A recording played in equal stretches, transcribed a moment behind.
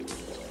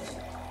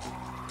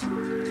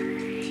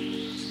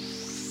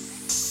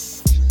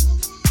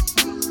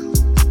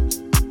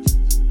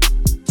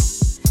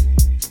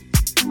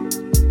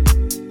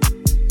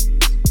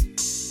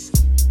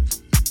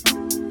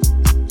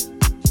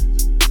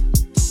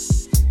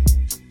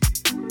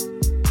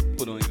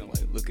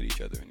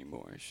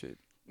shit.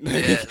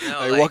 Yeah, no,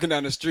 Like like, walking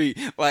down the street,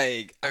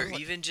 like, I or was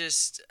like, even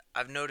just,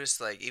 I've noticed,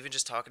 like, even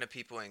just talking to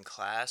people in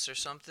class or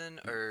something,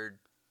 or,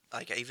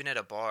 like, even at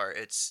a bar,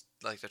 it's,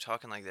 like, they're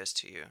talking like this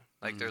to you.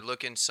 Like, they're mm,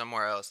 looking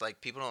somewhere else. Like,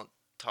 people don't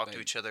talk to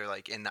like each other,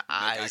 like, in the make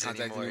eye eyes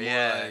contact anymore. anymore.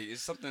 Yeah. Like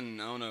it's something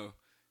I don't know.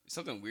 It's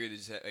something weird that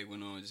just like,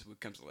 went on just when it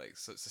comes to like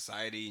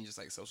society and just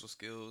like social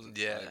skills.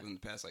 Yeah. Like in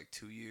the past like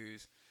 2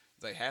 years,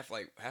 it's like half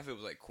it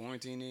was like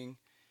quarantining,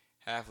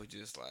 half was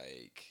just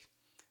like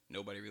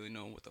nobody really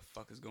knowing what the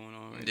fuck is going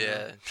on right now.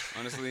 Yeah.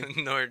 Honestly,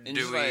 Nor and do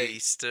just we like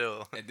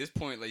still. at this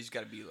point, like you just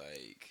gotta be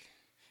like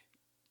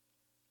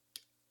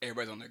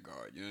everybody's on their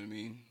guard. You know what I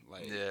mean?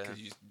 Like Yeah. because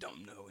you just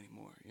don't know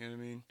anymore. You know what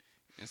I mean?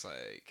 It's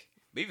like,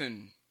 but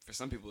even for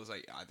some people, it's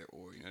like either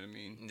or. You know what I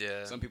mean?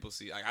 Yeah. Some people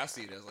see, like I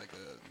see it as like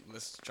a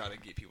let's try to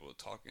get people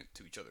talking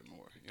to each other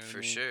more. You know what For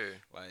I mean? sure.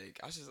 Like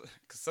I was just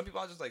because some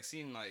people I just like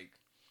seeing like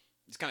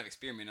just kind of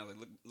experiment. I was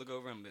like look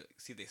over and like,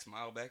 see if they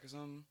smile back or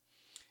something,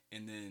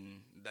 and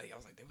then like I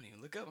was like they wouldn't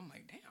even look up. I'm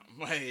like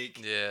damn,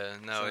 like Yeah.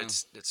 No,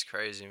 so, it's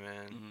crazy,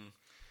 man. mm-hmm.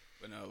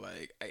 But no,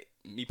 like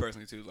me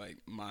personally too, like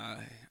I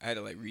had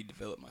to like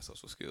redevelop my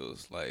social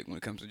skills, like when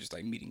it comes to just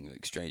like meeting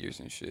like strangers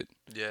and shit.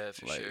 Yeah,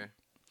 for Like sure.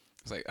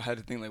 it's like I had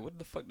to think like what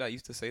the fuck did I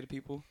used to say to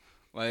people,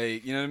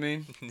 like you know what I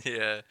mean?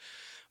 Yeah.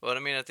 Well, I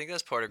mean, I think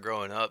that's part of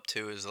growing up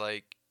too. Is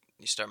like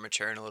you start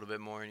maturing a little bit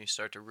more, and you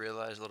start to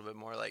realize a little bit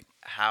more like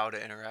how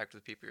to interact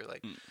with people. You're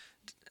like, Mm.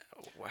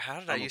 How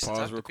did I I'm gonna used to pause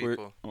talk real to quick.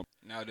 people?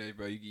 Nowadays,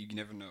 bro, you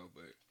never know,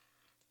 but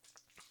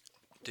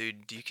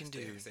Dude, you can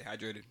do. stay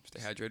hydrated, stay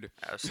hydrated.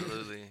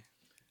 Absolutely.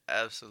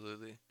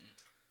 Absolutely.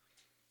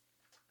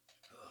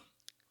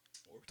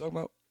 What we talking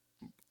about?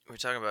 We're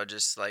talking about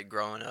just like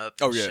growing up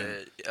Oh, and yeah.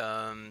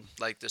 shit.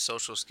 Like the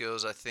social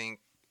skills, I think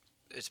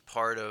it's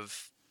part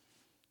of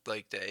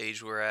like the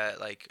age we're at.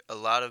 Like a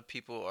lot of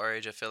people our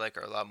age, I feel like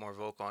are a lot more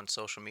vocal on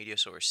social media,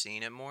 so we're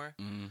seeing it more.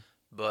 Mm-hmm.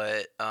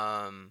 But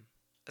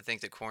I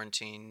think the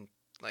quarantine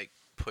like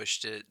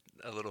pushed it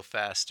a little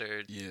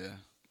faster. Yeah,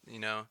 You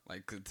know?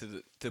 like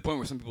to the point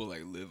where some people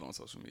like live on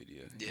social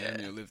media. You know what I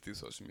Yeah. mean, live through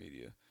social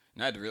media.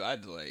 And I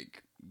had to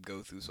like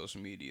go through social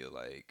media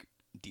like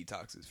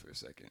detoxes for a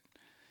second,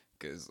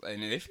 cause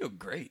and they feel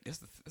great. That's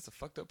the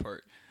fucked up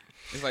part.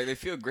 It's like they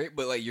feel great,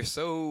 but like you're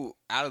so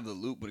out of the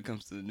loop when it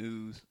comes to the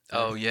news.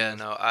 Oh Everything yeah, else.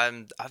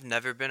 no, I've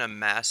never been a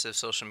massive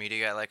social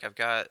media guy. Like I've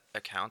got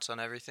accounts on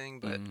everything,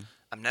 but Mhm.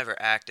 I'm never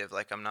active.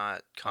 Like I'm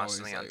not Always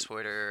constantly on like,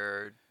 Twitter.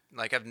 Or,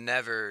 like I've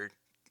never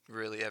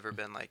really ever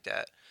been like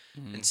that.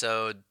 And mhm.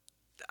 so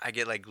I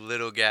get like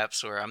little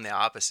gaps where I'm the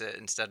opposite.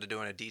 Instead of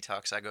doing a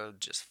detox, I go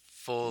just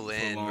full Full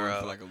in, on for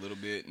bro. like a little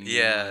bit, and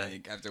Yeah, then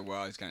like after a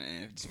while, it's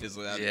kind of just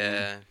fizzle out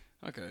again.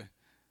 yeah, Okay.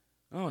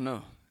 I don't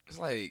know. It's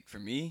like for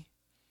me,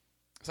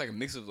 it's like a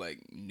mix of like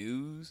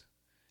news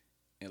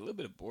and a little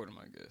bit of boredom,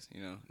 I guess.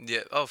 You know,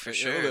 yeah. Oh, for a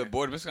little bit sure. of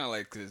boredom. It's kind of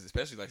like because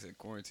especially like I said,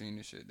 quarantine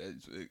and shit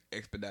that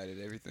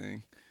expedited everything.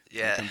 When it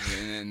Yeah, comes to,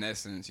 in that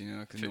sense, you know,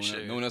 because for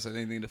sure. no one else has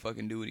anything to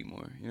fucking do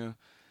anymore. You know,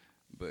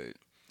 but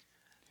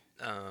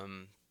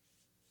Um,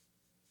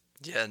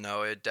 yeah,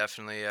 no, it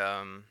definitely.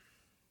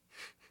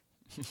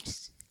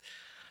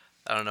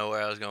 I don't know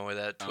where I was going with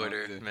that. I don't know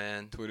Twitter, either.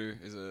 man. Twitter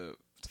is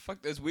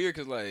fuck. That's weird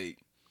because like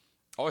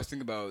I always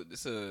think about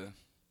it's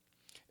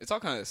all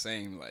kind of the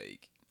same.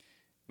 Like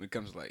when it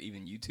comes to like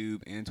even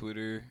YouTube and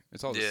Twitter,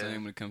 it's all the Yeah.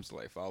 same when it comes to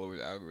like followers,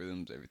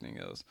 algorithms, everything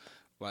else.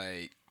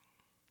 Like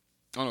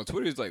I don't know,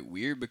 Twitter is like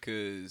weird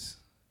because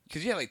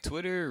you have like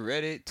Twitter,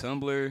 Reddit,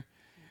 Tumblr, and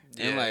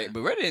Yeah. like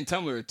but Reddit and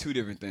Tumblr are two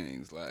different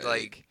things.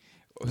 Like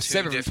Two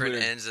separate from different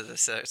Twitter. ends of the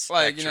spectrum.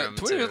 Like you know,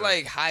 Twitter is too.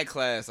 like high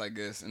class, I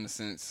guess, in a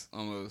sense,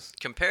 almost.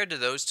 Compared to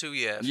those two,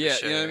 yeah, for Yeah,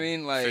 sure. you know what I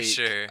mean. Like for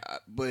sure.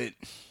 but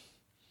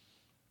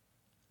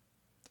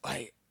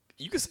like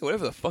you can say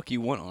whatever the fuck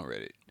you want on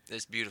Reddit.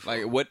 It's beautiful.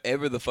 Like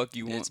whatever the fuck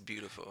you want. It's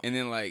beautiful. And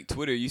then like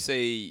Twitter, you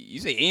say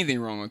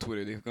anything wrong on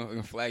Twitter, they're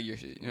gonna flag your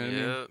shit. You know what I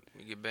mean? Yep,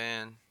 you get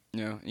banned.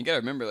 You know, you gotta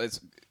remember. It's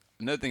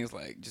another thing is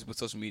like just with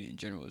social media in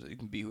general is that you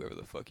can be whoever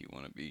the fuck you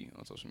want to be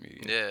on social media.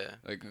 Yeah.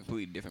 Like a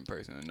completely different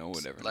person and no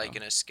one ever Like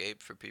know. an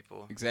escape for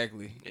people.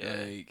 Exactly. Yeah.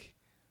 Like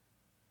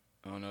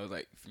I don't know.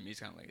 Like for me, it's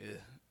kind of like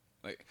ugh.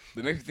 Like but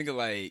it makes me think of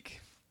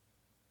like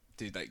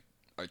dude, like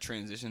our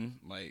transition,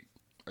 like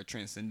our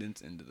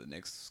transcendence into the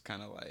next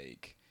kind of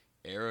like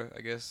era,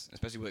 I guess,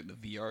 especially with like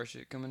the VR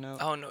shit coming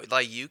out. Oh no,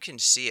 like you can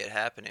see it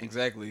happening.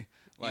 Exactly.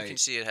 Like You can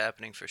see it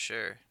happening for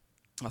sure.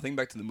 I think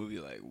back to the movie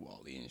like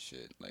Wall-E and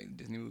shit, like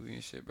Disney movie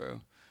and shit, bro.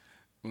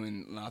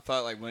 When I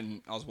thought like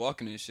when I was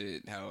walking and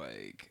shit, how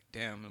like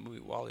damn the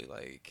movie Wall-E,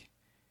 like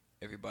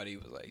everybody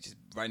was like just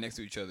right next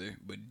to each other,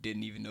 but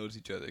didn't even notice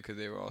each other because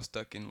they were all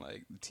stuck in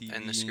like the TV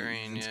And the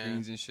screen, yeah.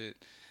 screens and shit.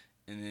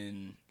 And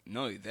then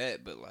not only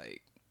that, but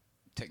like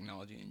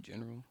technology in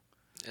general.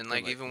 And But,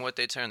 like even what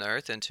they turned the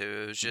Earth into,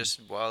 it was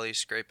just Wally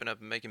scraping up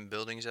and making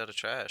buildings out of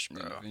trash, And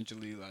bro.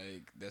 eventually,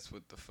 like that's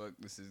what the fuck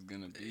this is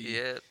gonna be.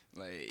 Yeah.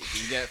 Like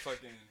you got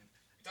fucking.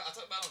 I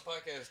talked about it on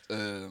the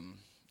podcast.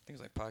 I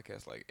think it's like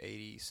podcast like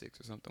 86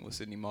 or something with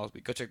Sydney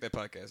Mosby. Go check that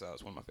podcast out.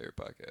 It's one of my favorite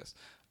podcasts.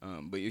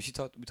 But we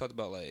talked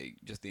about like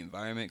just the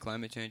environment,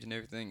 climate change, and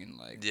everything, and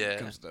like when it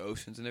comes to the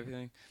oceans and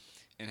everything,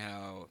 and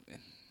how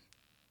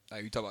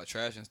like you talk about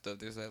trash and stuff.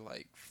 There's that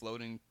like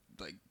floating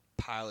like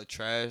pile of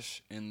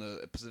trash in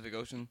the Pacific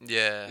Ocean.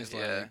 Yeah, It's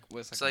yeah.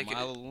 like it's like a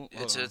mile long.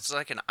 It's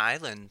like an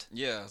island.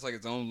 Yeah, it's like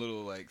its own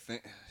little like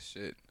thing.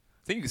 Shit,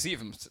 I think you can see it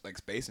from like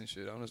space and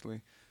shit.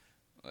 Honestly,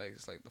 like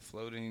it's like the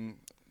floating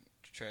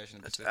trash in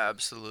the That's Pacific.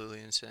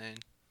 absolutely insane.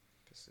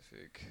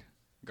 Pacific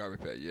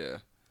garbage patch. Yeah,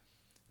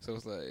 so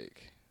it's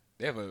like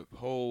they have a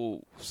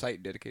whole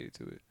site dedicated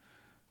to it.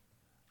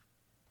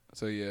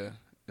 So yeah,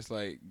 it's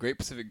like Great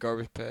Pacific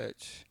Garbage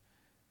Patch.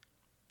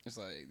 It's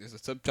like there's a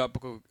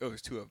subtropical. Oh,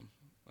 there's two of them.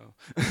 Oh,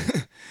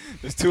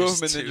 there's two of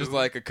them, and then just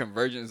like a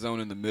convergence zone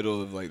in the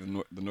middle of like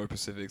the North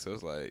Pacific. So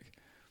it's like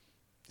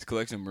it's a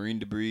collection of marine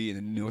debris in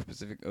the North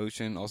Pacific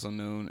Ocean, also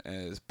known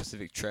as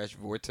Pacific Trash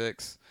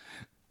Vortex.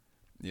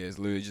 Yeah, it's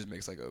literally just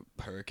makes like a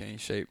hurricane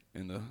shape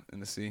in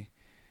the sea.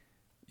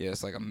 Yeah,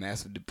 it's like a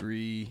massive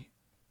debris.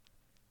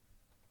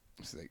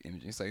 It's like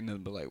imaging. It's like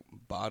nothing but like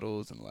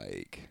bottles and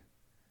like.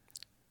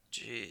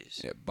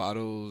 Jeez. Yeah,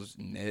 bottles,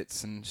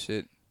 nets, and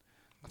shit.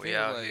 We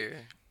out like, here.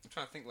 I'm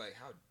trying to think like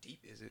how deep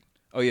is it?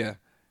 Oh yeah.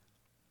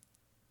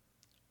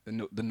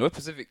 The North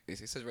Pacific. It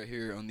says right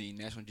here on the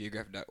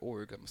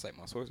NationalGeographic.org. I'm gonna cite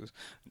my sources.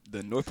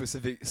 The North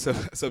Pacific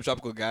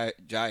subtropical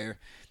gyre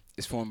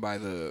is formed by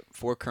the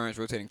four currents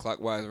rotating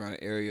clockwise around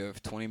an area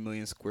of 20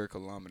 million square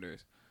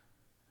kilometers.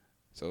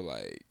 So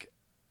like,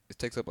 it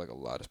takes up like a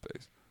lot of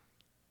space.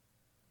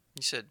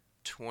 You said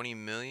 20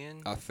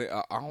 million? I think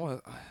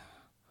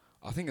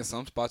in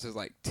some spots it's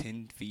like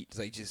 10 feet. It's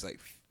like just like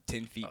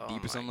 10 feet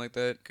deep or something like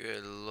that.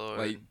 Good lord.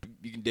 Like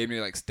you can damn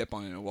near like step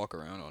on it and walk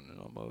around on it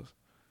almost.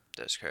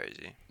 That's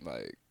crazy.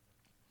 Like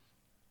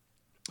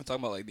I'm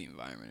talking about like the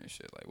environment and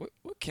shit. Like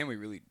what can we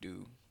really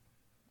do?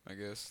 I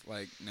guess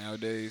like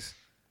nowadays.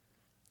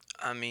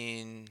 I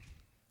mean,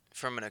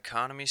 from an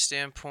economy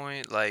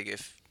standpoint, like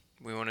if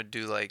we want to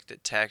do like the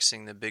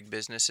taxing the big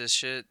businesses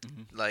shit,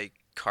 like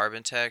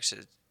carbon tax,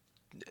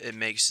 it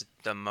makes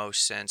the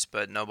most sense,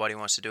 but nobody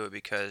wants to do it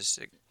because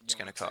it's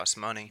going to cost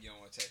money. You don't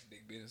want to tax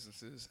big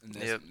businesses, and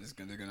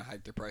they're going to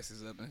hike their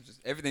prices up, and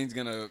just everything's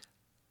going to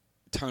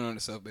turn on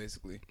itself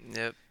basically.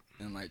 Yep.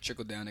 And like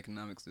trickle down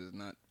economics does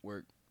not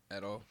work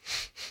at all.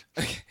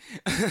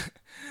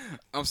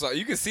 I'm sorry,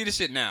 you can see the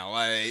shit now.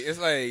 Like it's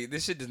like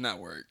this shit does not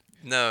work.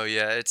 No,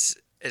 yeah,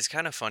 it's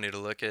kind of funny to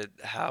look at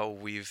how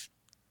we've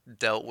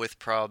dealt with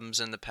problems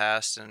in the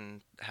past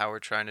and how we're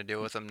trying to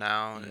deal with them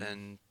now,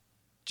 and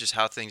just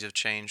how things have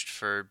changed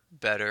for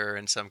better,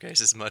 in some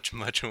cases much,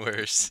 much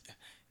worse.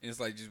 And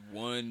it's like just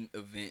one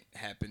event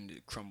happened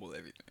to crumble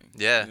everything.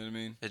 Yeah. You know what I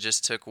mean? It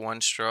just took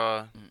one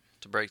straw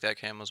to break that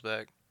camel's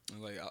back.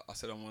 Like I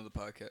said on one of the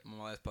podcast,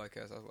 my last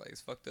podcast, I was like,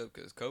 it's fucked up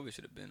because COVID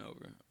should have been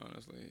over.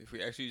 Honestly, if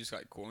we actually just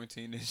like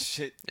quarantined and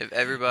shit. If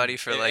everybody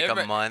for like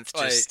a month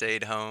just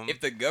stayed home.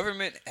 If the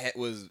government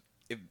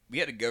if we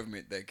had a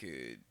government that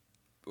could,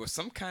 or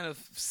some kind of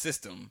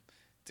system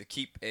to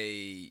keep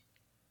a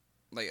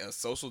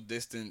social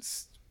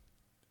distance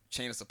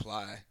chain of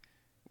supply,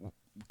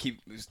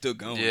 keep still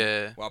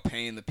going, while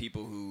paying the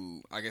people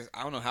who, I guess,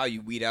 I don't know how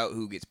you weed out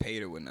who gets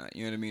paid or whatnot,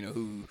 you know what I mean, or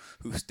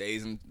who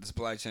stays in the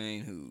supply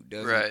chain, who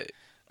doesn't. Right.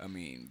 I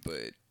mean,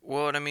 but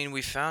well, I mean,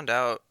 we found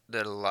out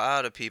that a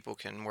lot of people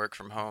can work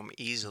from home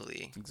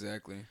easily.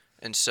 Exactly.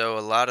 And so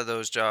a lot of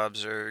those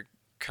jobs are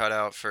cut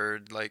out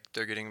for, like,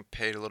 they're getting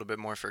paid a little bit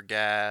more for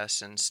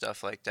gas and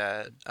stuff like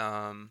that.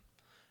 And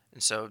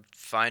so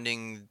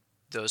finding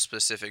those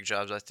specific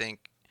jobs, I think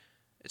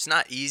it's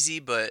not easy,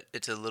 but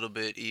it's a little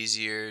bit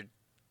easier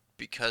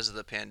because of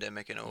the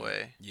pandemic in a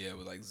way. Yeah,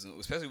 with like Zoom,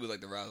 especially with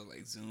like the rise of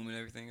like Zoom and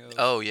everything else.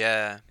 Oh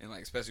yeah. And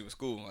like especially with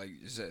school, like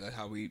just like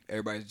how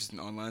everybody's just in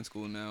online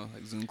school now,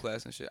 like Zoom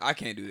class and shit. I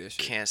can't do this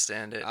shit. Can't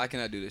stand it. I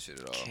cannot do this shit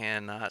at all.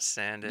 Cannot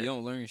stand it. You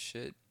don't learn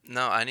shit.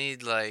 No, I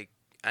need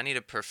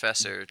a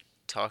professor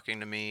talking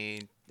to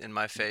me in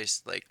my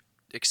face, like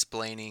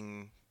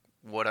explaining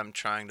what I'm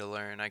trying to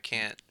learn. I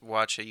can't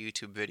watch a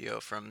YouTube video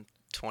from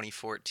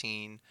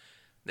 2014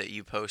 that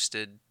you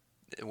posted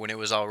when it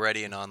was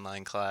already an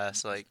online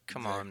class. Like,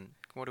 come on,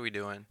 what are we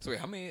doing? So wait,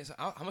 how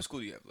much school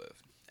do you have left?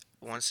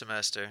 One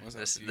semester.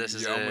 This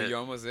is You're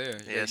almost there.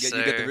 Yes, you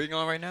got the ring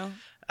on right now?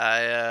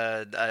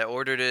 I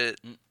ordered it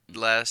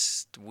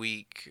last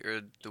week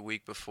or the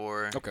week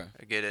before. Okay.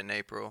 I get it in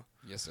April.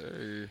 Yes,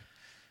 sir.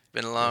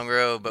 Been a long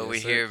road, but Yes, we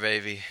sir. here,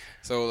 baby.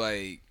 So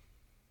like,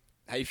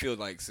 how you feel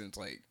like since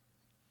like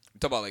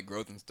talk about like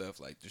growth and stuff,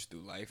 like just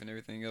through life and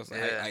everything else.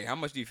 Like, how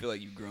much do you feel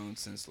like you've grown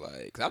since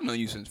like? Cause I've known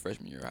you since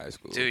freshman year of high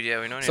school. Dude, yeah,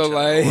 we known each So other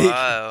like, a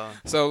while.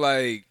 so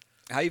like,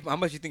 how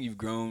much do you think you've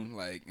grown?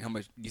 Like, how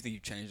much do you think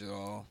you've changed at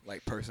all?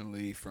 Like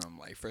personally, from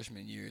like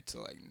freshman year to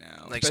like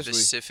now. Like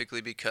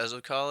specifically because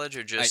of college,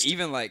 or just like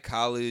even like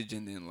college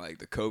and then like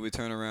the COVID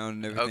turnaround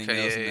and everything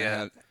else. Okay,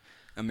 and yeah.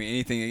 I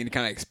mean, any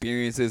kind of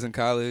experiences in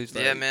college?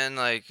 Like, yeah, man.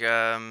 Like,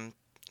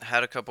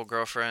 Had a couple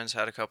girlfriends,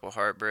 had a couple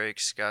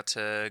heartbreaks, got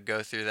to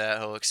go through that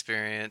whole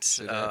experience.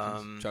 Shit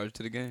happens. Charge it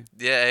to the game.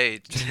 Yeah, hey,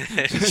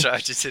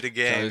 charge it to the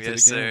game, Charge it to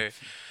yes the game.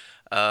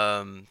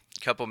 sir.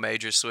 Couple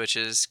major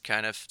switches,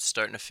 kind of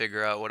starting to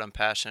figure out what I'm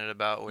passionate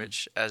about,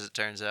 which, as it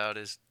turns out,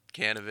 is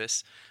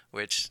cannabis,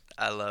 which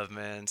I love,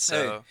 man. Hey,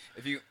 So,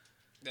 if you,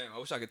 damn, I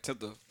wish I could tilt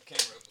the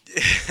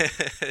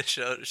camera up.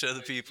 show the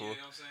Like, people. you know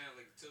what I'm saying?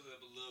 Like tilt it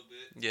up a little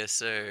bit. Yes,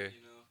 sir.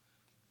 You know,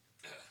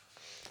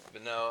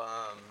 But no,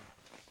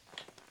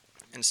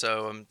 and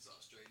so I'm it's all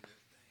straight and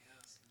everything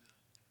else.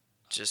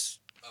 just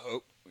I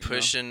hope.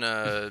 pushing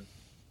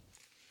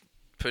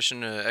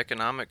an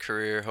economic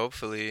career,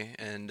 hopefully,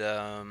 and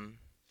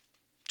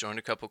joined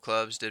a couple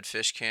clubs, did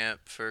fish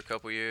camp for a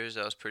couple years.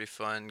 That was pretty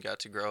fun. Got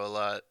to grow a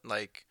lot,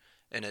 like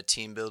in a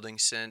team building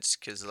sense,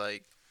 because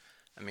like,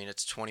 I mean,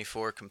 it's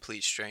 24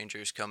 complete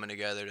strangers coming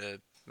together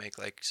to make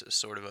like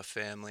sort of a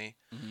family,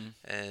 Mm-hmm.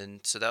 and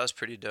so that was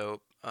pretty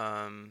dope.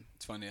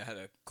 It's funny. I had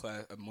a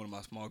class, one of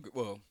my small group.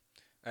 Well,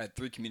 I had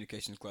 3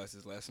 communications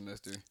classes last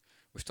semester,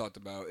 which talked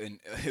about, and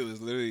it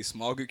was literally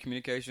small group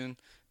communication,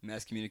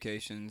 mass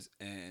communications,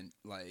 and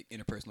like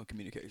interpersonal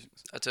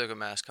communications. I took a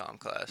mass comm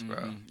class, bro.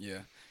 Mhm, yeah.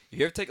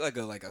 You ever take like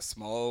a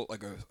small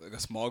like a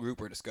small group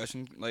or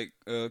discussion like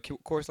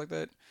course like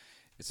that?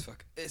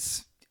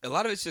 It's a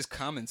lot of it's just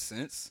common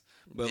sense,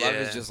 but a lot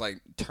of it's Yeah. just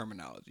like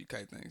terminology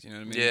type things. You know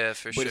what I mean? Yeah,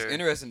 for But sure. it's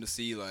interesting to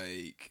see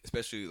like,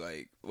 especially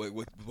like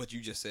what you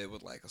just said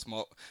with like a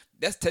small.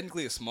 That's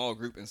technically a small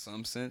group in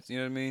some sense. You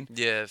know what I mean?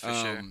 Yeah, for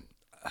sure.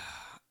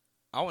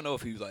 I don't know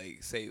if you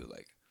like say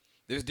like.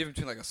 There's a difference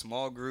between like a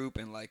small group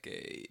and like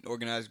an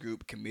organized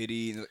group,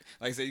 committee. Like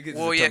I said, you get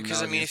Well, the yeah,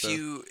 because I terminology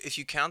mean, and stuff. if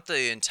you count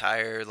the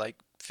entire like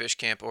fish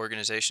camp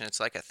organization, it's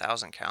like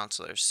 1,000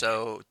 counselors.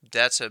 So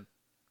that's a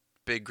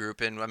big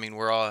group, and I mean,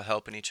 we're all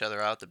helping each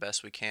other out the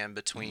best we can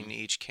between Mhm.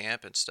 each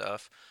camp and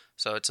stuff.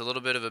 So it's a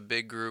little bit of a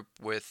big group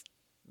with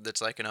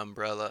that's like an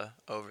umbrella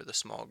over the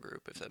small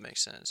group, if that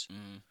makes sense.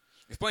 Mm.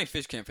 Explain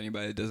fish camp for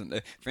anybody that doesn't.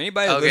 For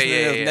anybody that's Okay, listening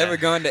yeah, that's yeah, never yeah.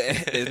 gone to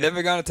has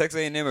never gone to Texas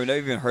A&M or never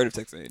even heard of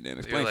Texas A&M. You're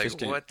Explain fish like,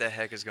 camp. what the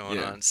heck is going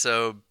Yeah. on?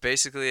 So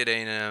basically, at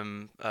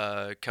A&M,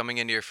 coming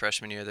into your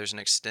freshman year, there's an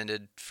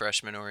extended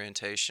freshman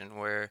orientation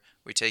where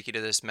we take you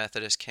to this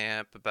Methodist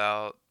camp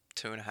about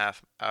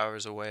 2.5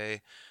 hours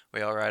away.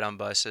 We all ride on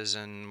buses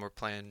and we're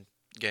playing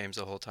games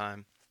the whole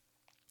time.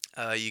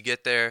 You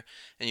get there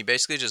and you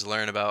basically just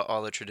learn about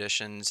all the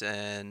traditions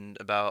and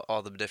about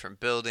all the different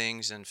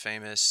buildings and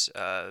famous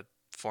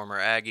former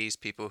Aggies,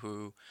 people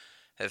who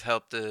have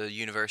helped the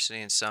university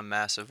in some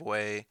massive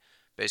way.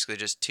 Basically,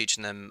 just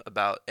teaching them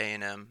about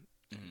A&M,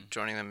 Mhm.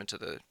 joining them into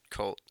the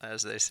cult,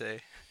 as they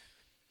say.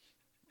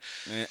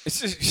 Man,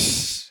 it's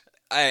just,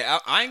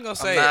 I ain't gonna I'm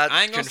say it. not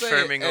I ain't gonna say it.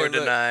 confirming or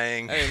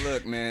denying. Hey,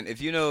 look, man.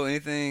 If you know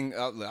anything,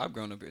 look, I've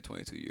grown up here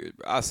 22 years,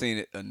 bro. I've seen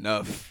it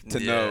enough to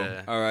know.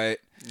 Yeah. All right,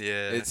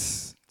 Yeah,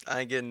 it's.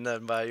 I ain't getting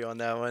nothing by you on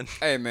that one.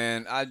 Hey,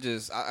 man. I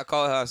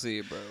call it how I see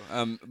it,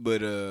 bro.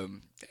 But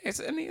it's.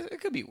 I mean,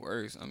 it could be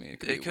worse. I mean, It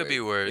could be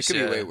It worse. could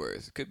be way Yeah.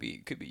 worse. It could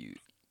be you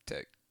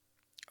tech.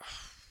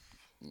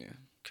 Yeah.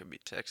 Could be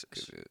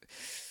Texas. Could be.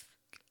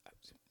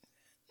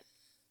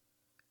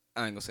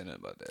 I ain't gonna say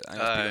nothing about that. I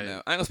ain't gonna speak on Alright.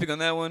 that. I ain't gonna speak on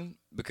that one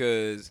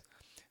because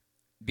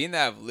being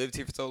that I've lived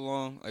here for so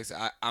long, like I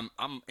said,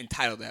 I'm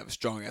entitled to have a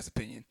strong ass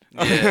opinion.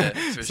 Yeah,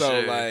 for so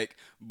sure. like,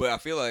 but I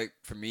feel like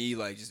for me,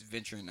 like just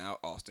venturing out,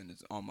 Austin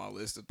is on my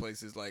list of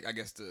places. Like I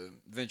guess to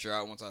venture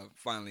out once I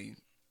finally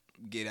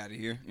get out of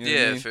here. You know what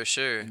I Yeah, mean? for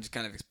sure. And just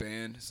kind of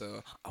expand.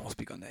 So I won't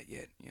speak on that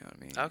yet. You know what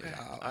I mean? Okay,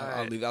 I'll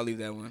alright. leave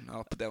that one.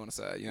 I'll put that one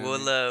aside. You know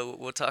what I mean?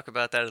 We'll talk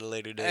about that at a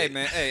later date. Hey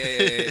man,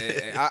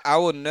 hey. I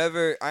will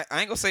never. I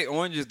ain't gonna say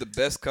orange is the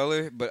best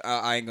color, but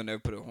I ain't gonna never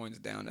put a horns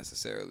down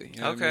necessarily.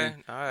 You know what I Okay,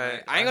 mean? all right. I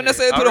ain't gonna hear-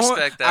 necessarily I'll put a horn.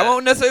 respect I that.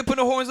 won't necessarily put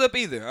the horns up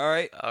either. All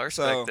right. I'll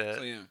respect that.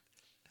 So yeah,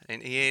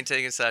 And he ain't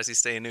taking sides. He's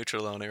staying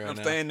neutral on it right I'm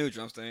now. staying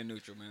neutral. I'm staying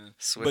neutral, man.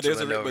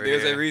 Switzerland over but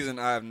there's here. a reason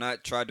I have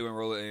not tried to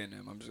enroll at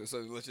A&M. I'm just so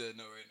let you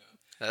know right now.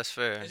 That's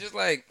fair. It's just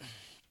like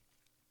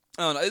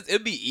I don't know.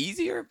 It'd be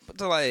easier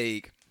to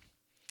like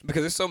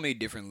because there's so many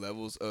different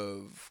levels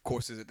of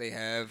courses that they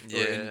have, or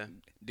Yeah.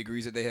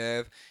 degrees that they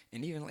have,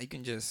 and even like you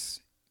can just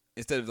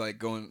instead of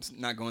like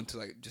not going to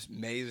like just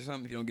maze or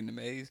something. If you don't get into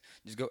maze,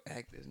 just go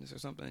ag business or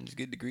something and just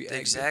get a degree.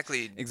 Ag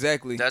business.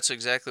 Exactly. That's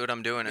exactly what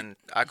I'm doing, and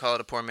I call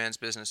it a poor man's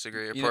business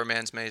degree, a You poor know-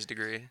 man's maze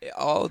degree,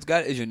 All it's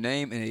got is your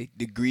name and a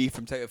degree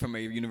from a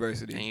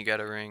university. and you got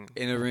a ring.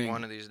 In a ring.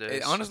 One of these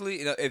days.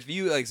 Honestly, if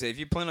you like say if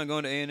you plan on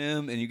going to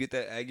A&M and you get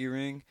that Aggie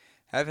ring,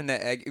 having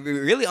that Aggie,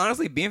 really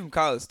honestly being from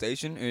College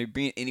Station or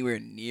being anywhere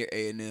near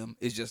A&M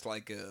is just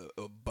like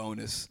a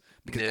bonus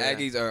because Yeah.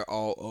 Aggies are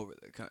all over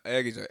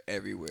Aggies are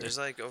everywhere. There's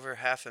like over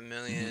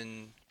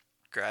 500,000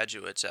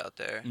 graduates out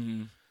there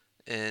Mhm.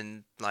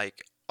 in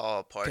like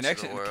all parts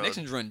of the world.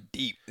 Connections run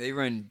deep. They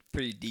run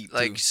pretty deep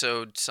Like, too.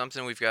 so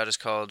something we've got is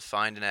called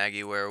Find an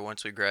Aggie, where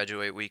once we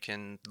graduate, we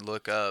can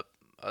look up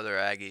other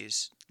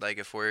Aggies. Like,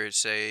 if we're,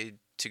 say,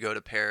 to go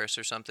to Paris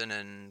or something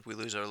and we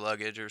lose our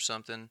luggage or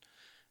something,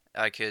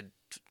 I could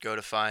go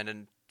to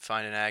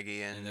find an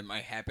Aggie And there and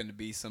might happen to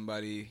be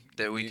somebody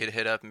that we could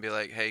hit up and be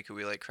like, hey, could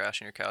we like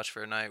crash on your couch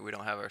for a night? We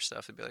don't have our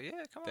stuff. They'd be like,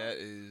 yeah, come on. That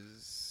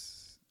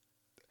is.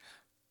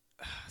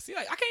 See,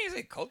 like I can't even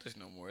say cultish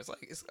no more. It's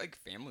like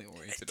family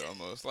oriented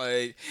almost.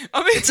 Like I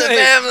mean, It's a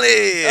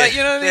family.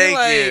 you know what I mean? Thank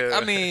Like you.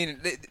 I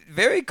mean,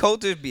 very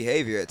cultish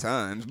behavior at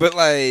times, but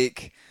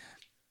like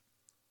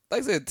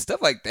I said,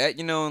 stuff like that,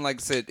 you know, and like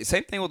I said,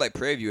 same thing with like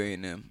Prairie View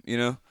A&M, you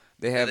know,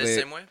 they have the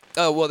same way.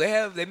 Oh well,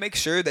 they make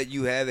sure that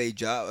you have a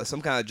job,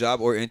 some kind of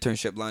job or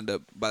internship lined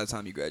up by the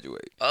time you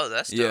graduate. Oh,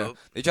 that's Yeah, dope.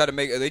 they try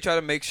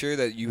to make sure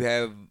that you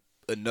have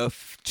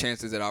enough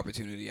chances at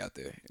opportunity out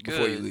there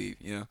before you Good. leave.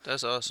 You know.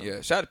 That's awesome.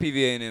 Yeah, shout out to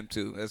PVA&M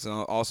too. That's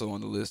also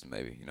on the list.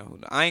 Maybe you know.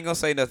 I ain't gonna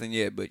say nothing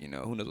yet, but you know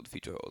who knows what the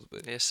future holds.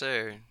 But Yes,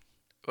 sir.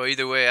 Well,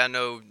 either way, I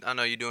know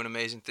you're doing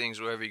amazing things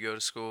wherever you go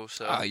to school,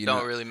 so it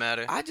don't really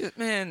matter. I just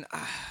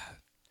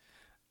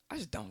I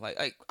just don't like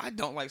I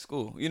don't like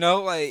school, you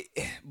know, like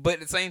but at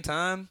the same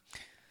time,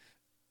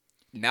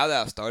 now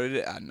that I've started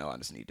it, I know I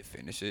just need to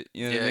finish it.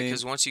 You know what I Yeah, mean?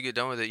 because once you get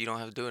done with it, you don't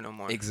have to do it no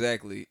more.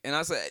 Exactly. And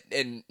I said,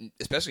 and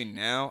especially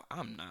now,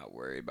 I'm not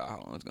worried about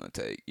how long it's gonna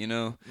take. You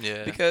know?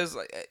 Yeah. Because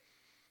like,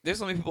 there's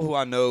so many people who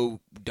I know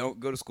don't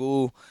go to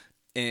school,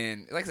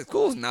 and like I said,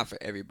 school is not for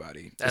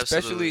everybody.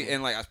 Absolutely.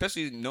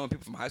 Especially knowing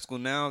people from high school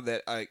now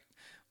that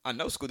I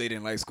know school, they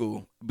didn't like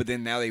school, but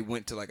then now they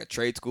went to like a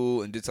trade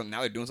school and did something. Now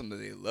they're doing something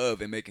that they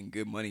love and making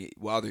good money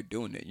while they're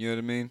doing it. You know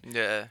what I mean?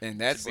 Yeah. And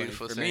that's It's a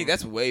beautiful for thing. me,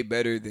 that's way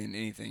better than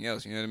anything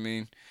else. You know what I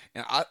mean?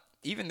 And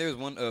even there's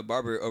one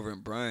barber over in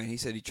Bryan. He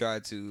said he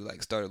tried to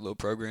like start a little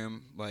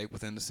program like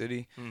within the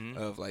city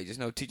of like just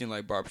teaching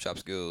like barbershop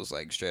skills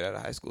like straight out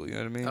of high school. You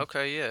know what I mean?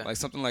 Okay, yeah. Like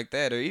something like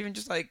that, or even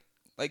just like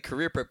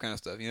career prep kind of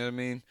stuff. You know what I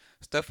mean?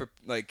 Stuff for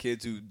like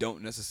kids who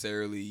don't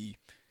necessarily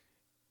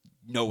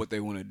know what they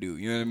want to do.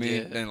 You know what I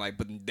mean? Yeah. And like,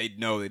 but they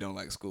know they don't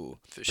like school.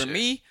 For For sure.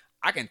 me,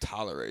 I can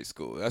tolerate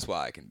school. That's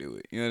why I can do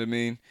it. You know what I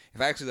mean?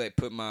 If I actually like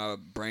put my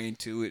brain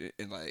to it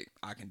and like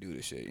I can do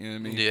this shit. You know what I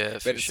mean? Yeah,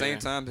 But for at the sure. same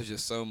time, there's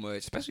just so much,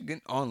 especially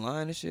getting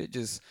online and shit.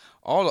 Just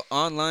all the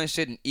online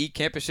shit and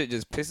campus shit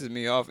just pisses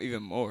me off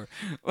even more.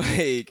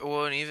 Like,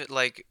 Well, and even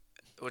like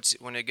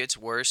when it gets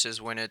worse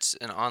is when it's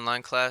an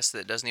online class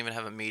that doesn't even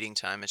have a meeting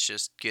time. It's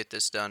just get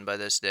this done by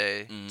this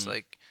day. It's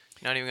like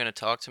you're not even gonna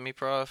talk to me,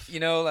 prof.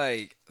 you know,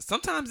 like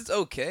sometimes it's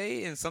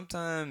okay, and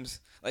sometimes,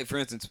 like for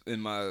instance,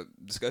 in my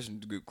discussion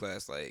group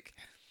class, like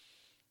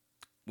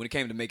when it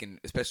came to making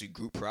especially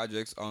group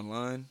projects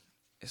online,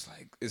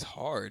 it's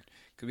hard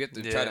because we have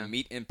to try to Yeah.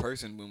 meet in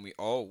person when we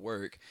all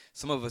work.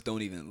 Some of us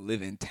don't even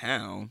live in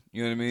town.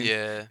 You know what I mean?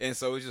 Yeah. And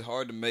so it's just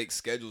hard to make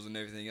schedules and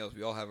everything else.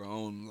 We all have our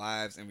own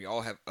lives and we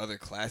all have other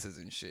classes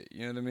and shit.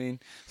 You know what I mean?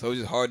 So it's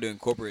just hard to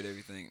incorporate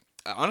everything.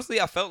 Honestly,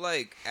 I felt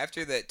like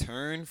after that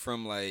turn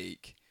from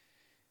like,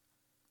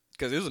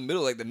 because it was the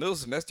middle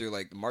semester,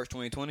 like March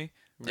 2020.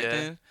 Right Yeah.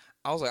 then,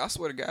 I was like, I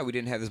swear to God, we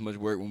didn't have this much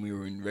work when we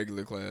were in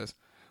regular class.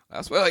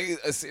 I swear, like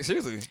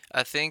seriously.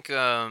 I think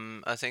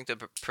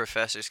the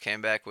professors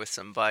came back with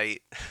some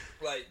bite.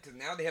 Like, because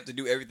now they have to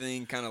do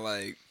everything kind of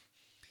like.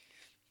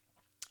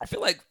 I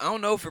feel like I don't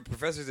know for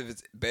professors if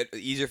it's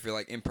easier for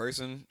like in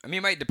person. I mean,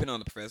 it might depend on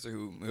the professor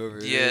whoever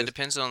it Yeah, is. it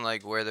depends on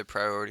like where their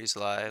priorities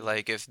lie.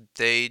 Like if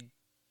they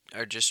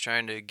are just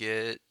trying to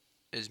get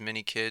as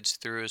many kids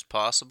through as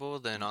possible,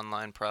 then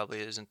online probably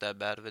isn't that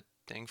bad of a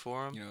thing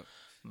for them. You know,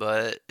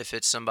 But if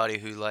it's somebody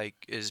who like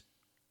is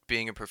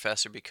being a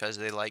professor because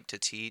they like to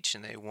teach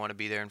and they want to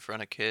be there in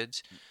front of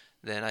kids,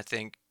 then I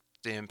think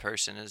the in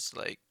person is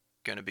like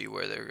gonna be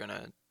where they're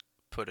gonna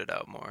put it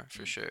out more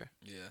for sure.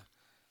 yeah.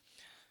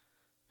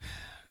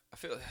 I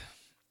feel,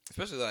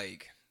 especially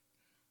like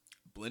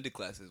blended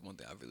classes is one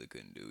thing I really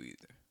couldn't do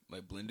either.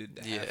 Like blended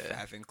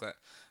half in class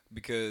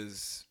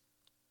because,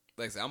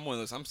 like I said, I'm one of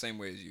those. I'm the same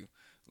way as you.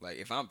 Like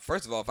if I'm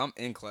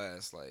in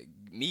class, like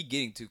me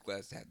getting to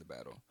class is half the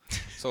battle.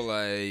 So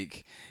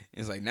like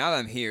it's like now that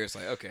I'm here, it's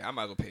like okay, I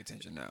might as well pay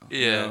attention now. Yeah,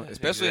 you know?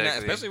 Especially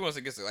exactly. especially once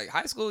it gets to like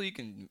high school, you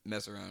can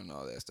mess around and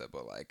all that stuff.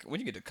 But like when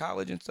you get to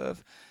college and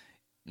stuff,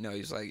 no,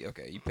 it's like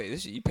okay, you pay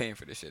this shit, you paying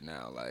for this shit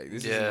now. Like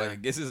this isn't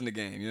like this isn't the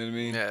game. You know what I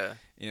mean? Yeah.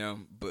 You know,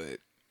 but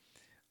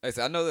like I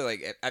said, I know that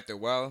like after a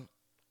while,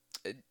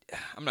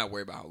 I'm not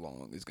worried about how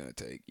long it's gonna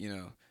take. You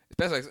know,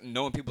 especially like,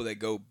 knowing people that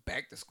go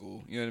back to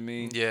school. You know what I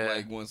mean? Yeah.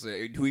 Like once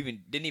who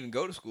even didn't even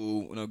go to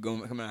school,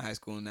 coming out of high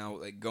school and now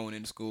like going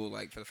into school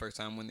like for the first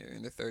time when they're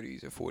in their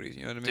 30s or 40s.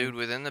 You know what I mean? Dude,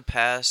 within the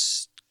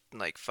past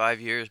like 5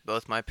 years,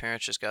 both my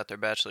parents just got their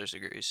bachelor's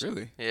degrees.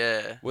 Really?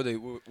 Yeah. What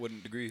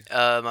degrees?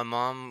 My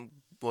mom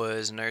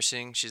was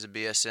nursing. She's a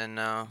BSN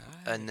now.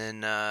 Nice. And then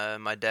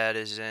my dad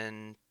is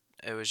in.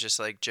 It was just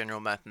like general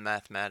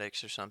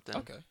mathematics or something.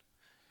 Okay.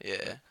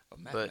 Yeah. A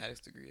mathematics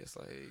degree. It's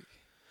like.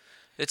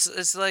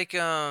 It's like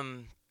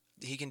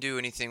he can do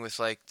anything with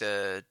like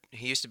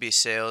he used to be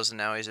sales and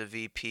now he's a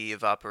VP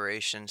of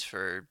operations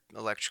for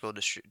electrical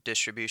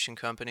distribution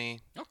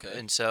company. Okay.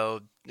 And so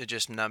it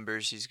just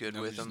numbers he's good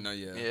with them.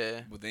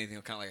 Yeah. With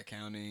anything kind of like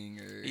accounting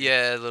or.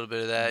 Yeah, a little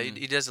bit of that.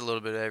 He does a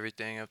little bit of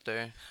everything up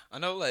there. I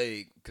know,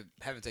 like, 'cause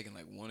having taken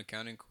like one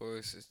accounting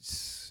course, it's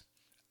just,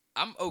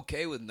 I'm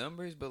okay with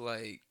numbers, but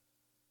like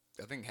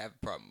I think half the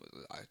problem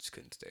was I just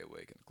couldn't stay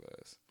awake in the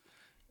class.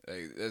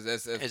 Like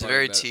that's It's part of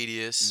very that.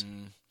 tedious.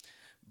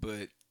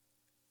 But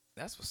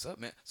that's what's up,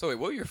 man. So wait,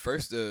 what were your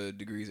first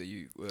degrees that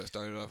you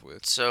started off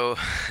with? So,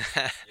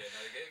 Yeah, no,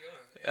 you get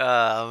it going.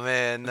 oh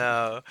man,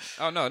 no,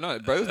 Oh no,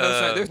 bro.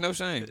 There's no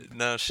shame. There's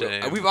no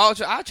shame. no shame. We've all.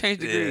 I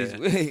changed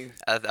degrees.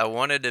 Yeah. I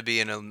wanted to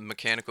be a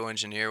mechanical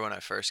engineer when I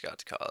first got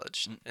to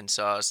college, and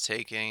so I was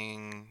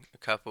taking a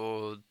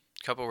couple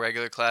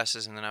regular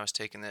classes, and then I was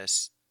taking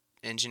this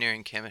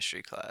engineering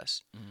chemistry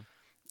class, Mhm.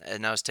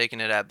 and I was taking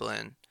it at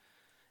Blinn.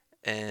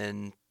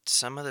 And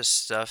some of the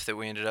stuff that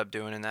we ended up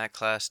doing in that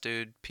class,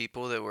 dude,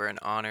 people that were in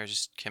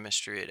honors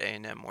chemistry at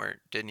A&M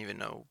didn't even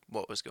know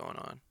what was going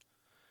on.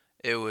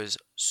 It was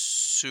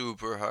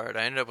super hard.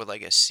 I ended up with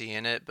like a C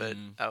in it, but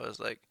I was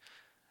like,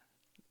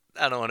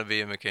 I don't want to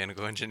be a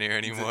mechanical engineer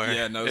anymore.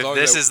 Yeah, no. If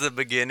this is the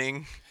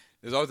beginning.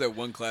 There's always that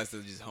one class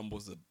that just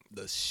humbles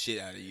the shit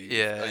out of you.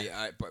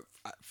 Yeah. But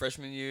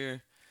freshman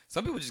year,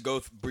 some people just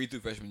breathe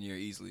through freshman year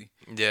easily.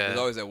 Yeah. There's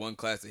always that one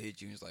class that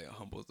hits you and it's like it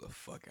humbles the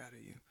fuck out of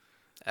you.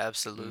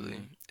 Absolutely.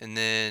 And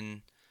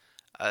then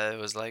I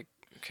was like,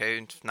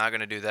 okay, not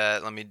gonna do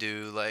that. Let me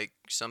do like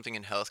something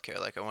in healthcare.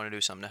 Like I want to do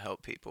something to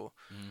help people.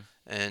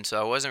 And so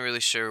I wasn't really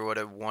sure what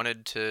I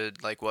wanted to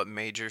like, what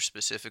major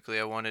specifically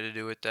I wanted to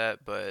do with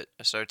that. But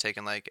I started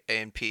taking like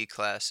A&P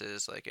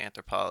classes, like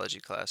anthropology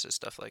classes,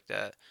 stuff like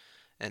that.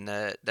 And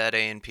that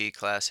A&P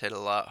class hit a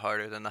lot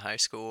harder than the high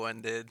school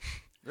one did.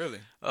 Really?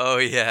 Oh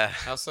yeah.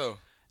 How so?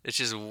 It's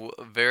just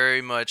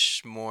very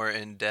much more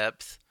in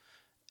depth,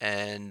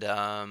 and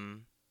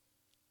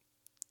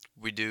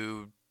we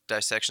do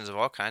dissections of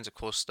all kinds of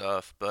cool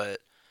stuff,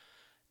 but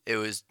it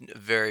was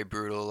very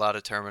brutal. A lot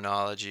of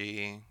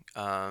terminology,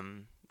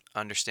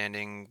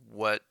 understanding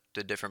what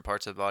the different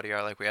parts of the body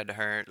are. Like we had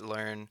to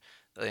learn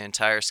the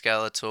entire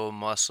skeletal,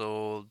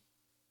 muscle,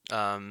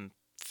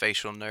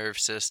 facial nerve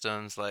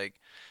systems. Like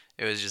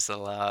it was just a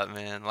lot,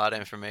 man, a lot of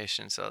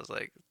information. So I was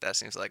like, that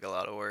seems like a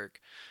lot of work.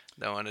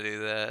 Don't want to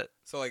do that.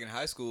 So like in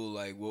high school,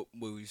 like what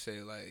would you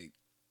say like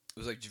it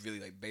was like just really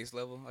like base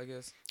level, I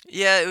guess?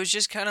 Yeah, it was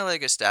just kind of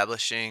like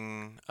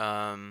establishing,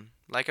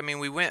 like, I mean,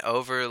 we went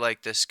over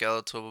like the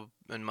skeletal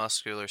and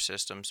muscular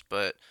systems,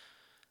 but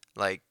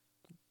like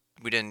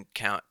we didn't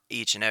count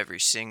each and every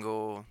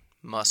single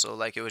muscle.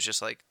 Like it was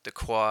just like the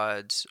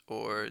quads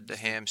or the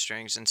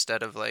hamstrings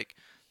instead of like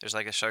there's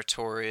like a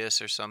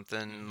sartorius or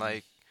something.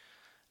 Like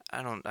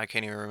I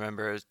can't even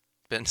remember. It's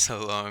been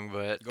so long,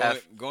 but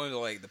Going to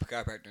like the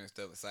chiropractor and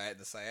stuff,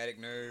 the sciatic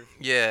nerve,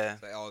 yeah.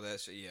 like all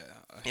that shit. Yeah.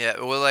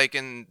 Yeah, well, like,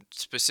 and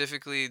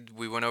specifically,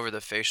 we went over the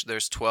facial.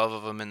 There's 12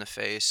 of them in the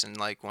face, and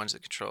like ones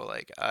that control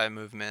like eye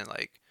movement,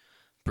 like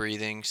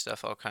breathing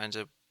stuff, all kinds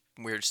of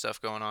weird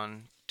stuff going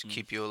on to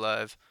keep you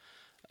alive.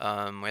 We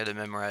had to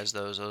memorize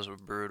those. Those were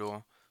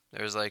brutal.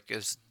 There was like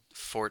a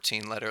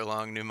 14-letter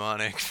long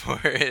mnemonic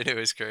for it. It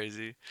was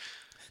crazy.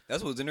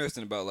 That's what's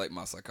interesting about like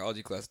my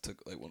psychology class I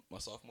took like my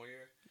sophomore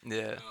year.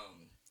 Yeah.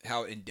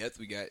 How in depth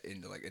we got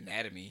into like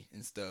anatomy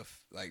and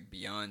stuff, like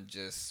beyond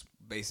just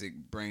basic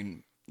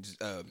brain,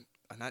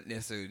 not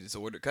necessarily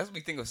disorder. Because we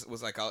think of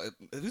with psychology,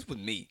 at least with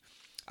me,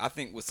 I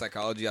think with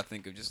psychology, I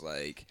think of just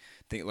like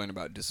learning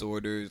about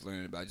disorders,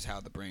 learning about just how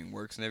the brain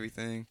works and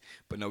everything.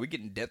 But no, we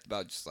get in depth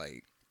about just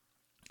like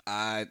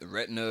the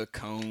retina,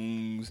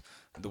 cones,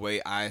 the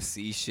way eyes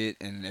see shit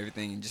and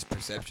everything, and just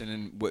perception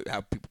and how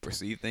people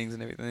perceive things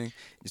and everything.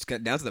 Just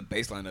got down to the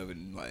baseline of it,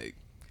 and like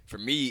for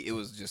me, it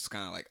was just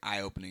kind of like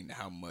eye opening to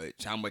how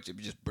much it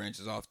just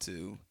branches off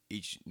to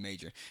each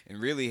major,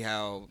 and really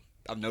how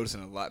I'm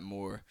noticing a lot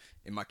more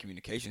in my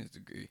communications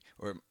degree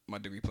or my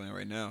degree plan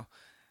right now,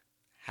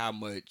 how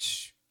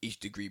much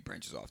each degree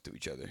branches off to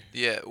each other.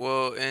 Yeah,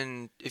 well,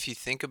 and if you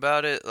think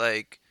about it,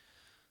 like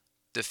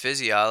the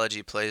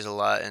physiology plays a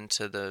lot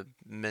into the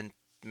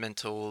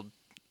mental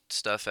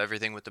stuff,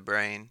 everything with the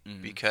brain,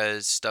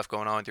 because stuff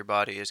going on with your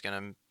body is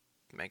gonna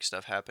make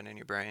stuff happen in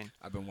your brain.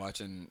 I've been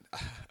watching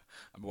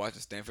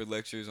Stanford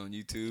lectures on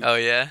YouTube. Oh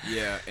yeah.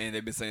 Yeah, and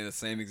they've been saying the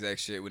same exact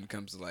shit when it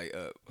comes to like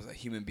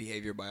human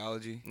behavior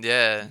biology.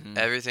 Yeah,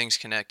 everything's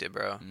connected,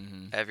 bro.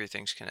 Mm-hmm.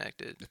 Everything's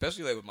connected.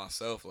 Especially like with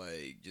myself,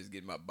 like just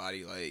getting my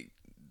body like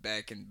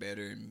back and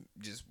better, and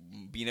just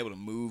being able to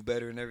move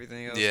better and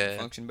everything else, and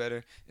function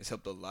better. It's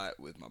helped a lot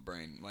with my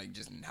brain, like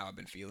just how I've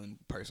been feeling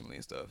personally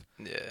and stuff.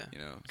 Yeah, you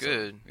know,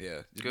 good. So, yeah,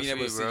 just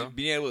Good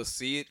being able to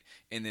see it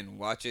and then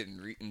watch it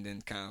and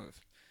then kind of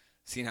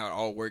seeing how it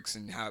all works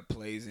and how it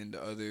plays into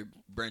other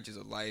branches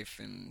of life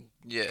and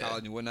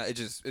college and whatnot.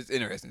 It's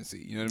interesting to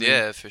see. You know what I mean?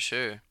 Yeah, for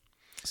sure.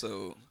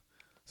 So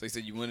you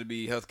said you wanted to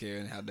be healthcare,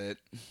 and how that?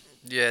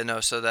 Yeah, no.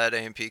 So that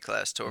A&P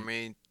class tore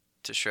me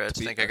to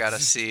shreds. I think I got a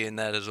C in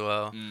that as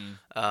well.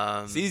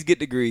 C's get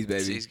degrees,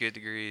 baby. C's get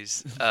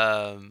degrees.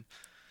 And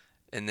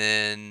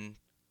then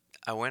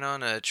I went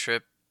on a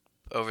trip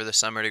over the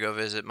summer to go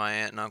visit my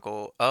aunt and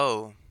uncle.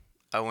 Oh,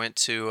 I went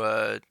to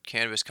a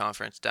cannabis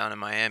conference down in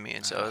Miami,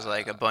 and so it was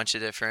like a bunch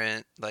of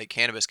different like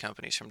cannabis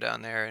companies from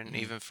down there, and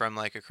even from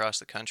like across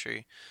the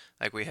country.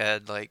 Like we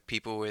had like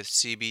people with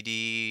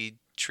CBD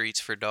treats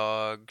for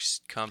dogs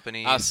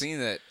companies. I've seen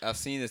that. I've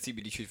seen the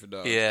CBD treats for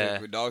dogs. Yeah.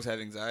 Where dogs have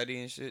anxiety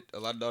and shit. A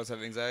lot of dogs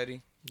have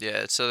anxiety.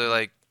 Yeah, so they're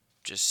like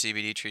just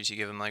CBD treats you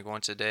give them like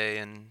once a day,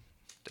 and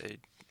they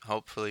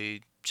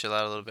hopefully chill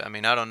out a little bit. I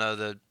mean, I don't know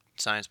the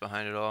science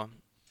behind it all.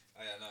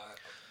 Oh, yeah, no,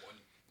 one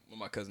of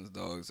my cousin's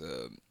dogs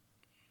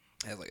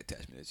has like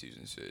attachment issues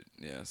and shit.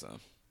 Yeah, so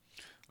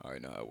I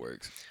already know how it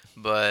works.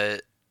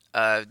 But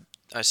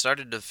I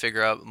started to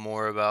figure out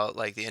more about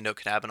like the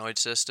endocannabinoid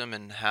system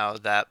and how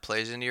that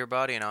plays into your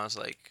body, and I was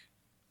like,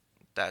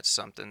 that's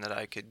something that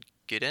I could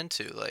get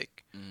into.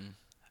 Like,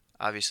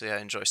 obviously, I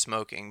enjoy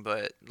smoking,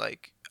 but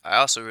like, I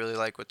also really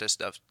like what this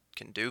stuff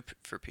can do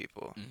for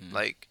people.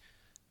 Like,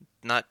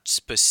 not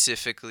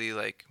specifically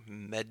like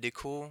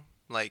medical,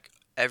 like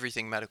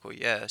everything medical,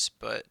 yes,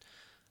 but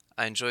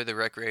I enjoy the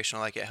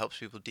recreational. Like, it helps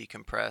people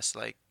decompress.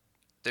 Like,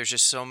 there's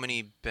just so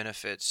many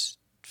benefits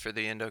for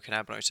the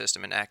endocannabinoid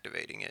system and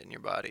activating it in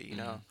your body, you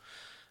know.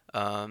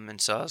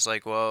 And so I was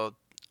like, well,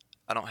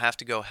 I don't have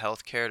to go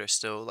healthcare to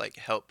still like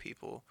help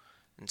people,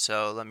 and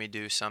so let me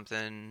do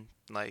something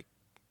like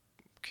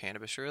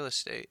cannabis real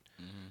estate.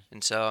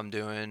 And so I'm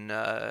doing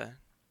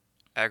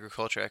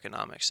agriculture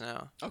economics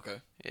now. Okay.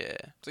 Yeah.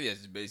 So yeah,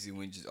 just basically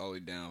went just all the way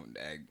down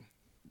to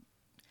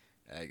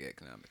ag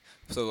economics.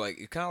 So like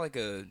it's kind of like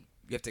you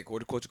have to take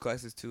horticulture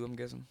classes too. I'm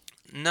guessing.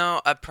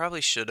 No, I probably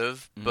should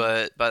have,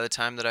 but by the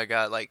time that I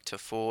got like to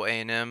full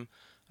A&M,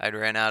 I'd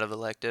ran out of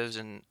electives,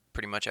 and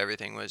pretty much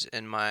everything was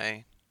in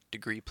my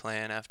degree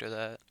plan after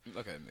that.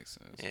 Okay, makes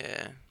sense.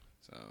 Yeah.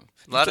 So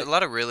A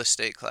lot of real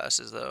estate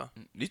classes though.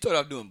 You started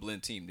off doing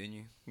blend team, didn't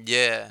you?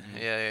 Yeah,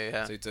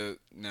 yeah. So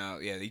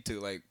you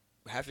took like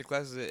half your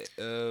classes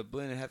at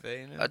blend and half at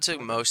A&M? I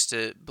took most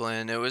at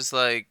blend. It was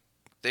like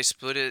they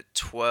split it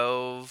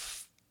 12.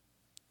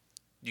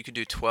 You could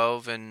do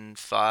 12 and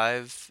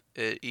 5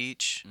 at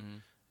each,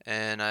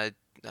 and I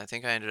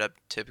think I ended up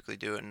typically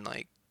doing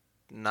like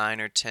 9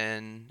 or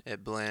 10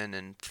 at blend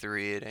and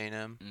 3 at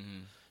A&M.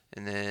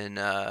 And then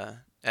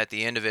at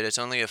the end of it, it's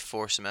only a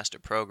 4-semester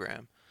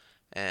program,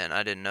 and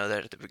I didn't know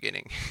that at the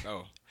beginning.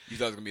 Oh, you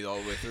thought it was gonna be all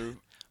the way through?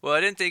 Well,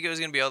 I didn't think it was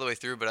gonna be all the way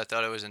through, but I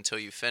thought it was until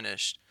you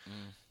finished.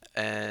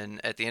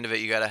 And at the end of it,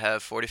 you gotta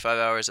have 45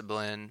 hours at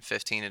blend,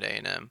 15 at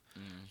A&M.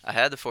 I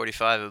had the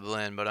 45 at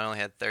blend, but I only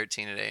had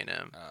 13 at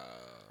A&M.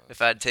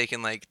 If I'd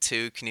taken like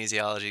 2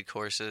 kinesiology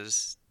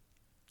courses,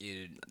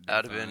 that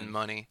would have been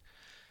money.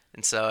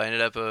 And so I ended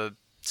up a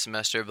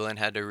semester at blend,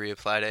 had to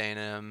reapply to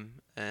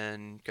A&M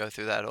and go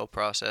through that whole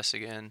process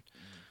again,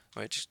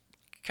 which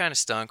kind of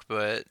stunk,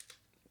 but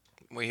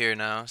we're here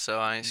now, so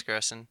I ain't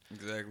stressing.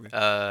 Exactly.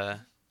 But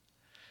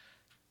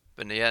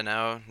yeah,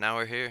 now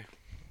we're here.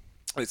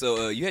 Wait,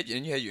 so you had your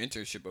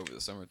internship over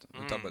the summer.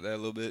 We'll talk about that a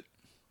little bit.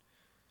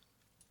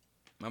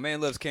 My man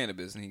loves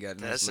cannabis, and he got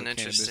That's an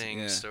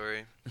interesting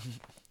story.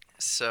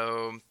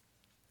 So,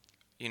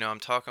 I'm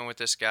talking with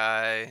this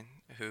guy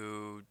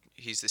who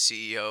he's the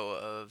CEO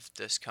of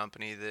this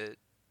company that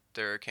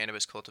they're a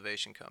cannabis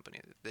cultivation company.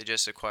 They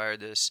just acquired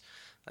this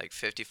like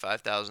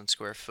 55,000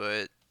 square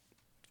foot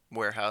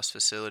warehouse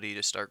facility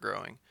to start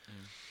growing.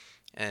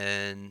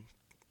 And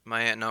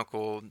my aunt and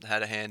uncle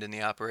had a hand in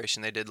the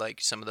operation. They did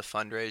like some of the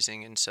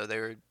fundraising, and so they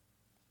were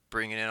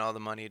bringing in all the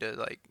money to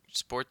like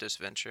support this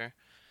venture.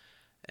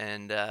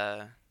 And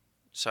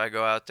so I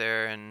go out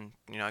there and,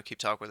 I keep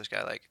talking with this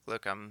guy like,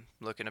 look, I'm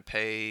looking to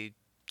pay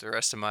the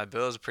rest of my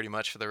bills pretty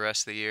much for the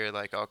rest of the year.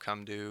 Like, I'll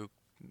come do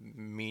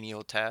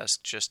menial tasks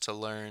just to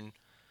learn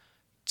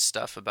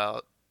stuff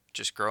about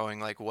just growing,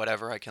 like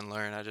whatever I can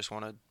learn. I just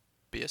want to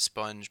be a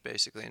sponge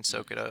basically and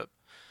soak it up.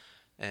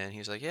 And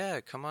he's like,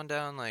 yeah, come on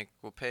down. Like,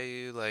 we'll pay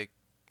you. Like,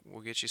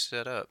 we'll get you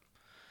set up.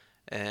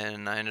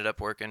 And I ended up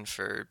working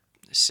for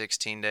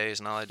 16 days,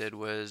 and all I did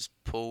was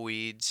pull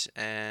weeds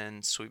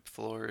and sweep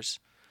floors.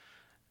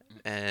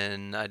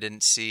 And I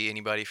didn't see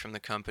anybody from the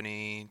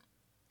company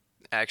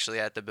actually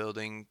at the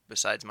building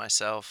besides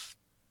myself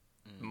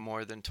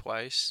more than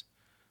twice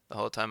the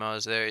whole time I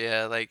was there.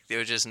 Yeah, like there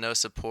was just no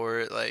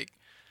support, like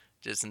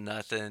just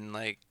nothing,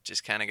 like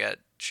just kind of got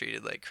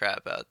treated like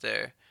crap out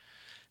there.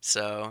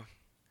 So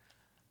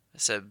I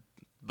said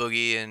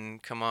boogie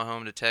and come on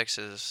home to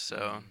Texas.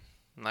 So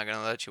I'm not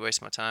gonna let you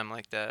waste my time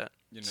like that.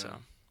 So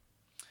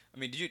I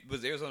mean,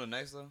 was Arizona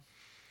nice though?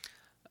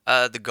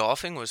 The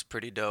golfing was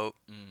pretty dope.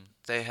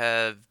 They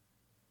have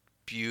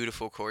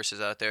beautiful courses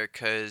out there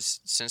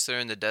because since they're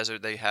in the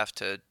desert, they have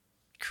to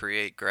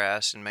create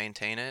grass and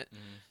maintain it,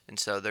 and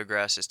so their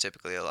grass is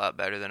typically a lot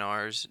better than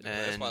ours. Yeah,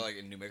 and that's why, like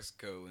in New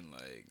Mexico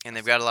and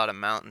they've got a lot of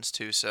mountains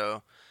too,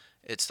 so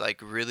it's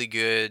like really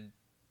good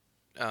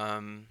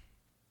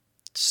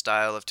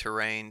style of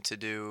terrain to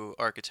do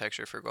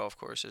architecture for golf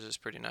courses. Is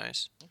pretty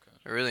nice. Okay.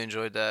 I really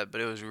enjoyed that,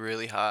 but it was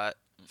really hot.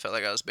 Felt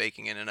like I was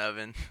baking in an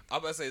oven. I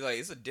was about to say, like,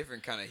 it's a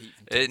different kind of heat.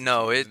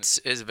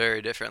 It's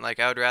very different. Like,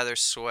 I would rather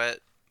sweat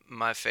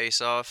my face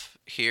off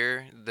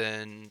here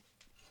than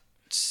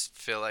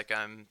feel like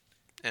I'm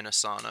in a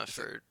sauna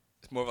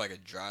It's more of like a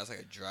dry. It's like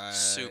a dry.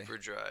 Super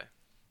dry.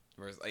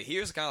 Whereas, like,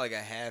 here's kind of like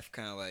a half,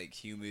 kind of like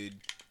humid.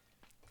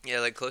 Yeah,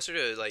 like closer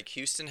to like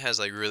Houston has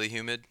like really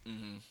humid.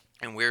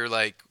 and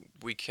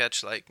we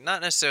catch like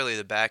not necessarily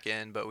the back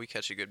end, but we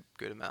catch a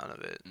good amount of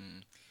it.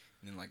 Mm.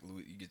 And then like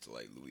you get to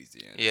like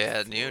Louisiana, Yeah, you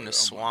in Florida. the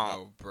swamp.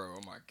 Oh bro,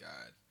 oh my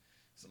god.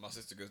 So my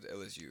sister goes to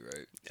LSU,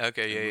 right?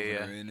 Okay, And moving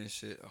yeah. her in and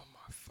shit. Oh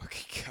my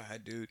fucking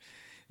god, dude.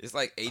 It's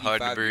like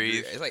Hard to 85 degrees.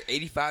 breathe. It's like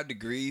 85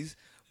 degrees,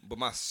 but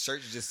my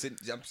shirt's just sitting.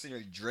 I'm sitting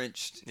here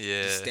drenched,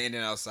 Yeah. just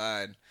standing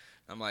outside.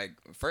 I'm like,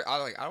 first,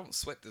 I don't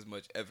sweat this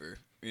much ever,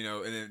 you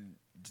know. And then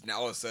now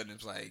all of a sudden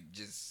it's like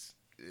it's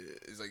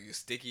like you're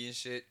sticky and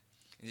shit.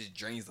 It just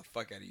drains the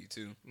fuck out of you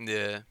too.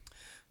 Yeah.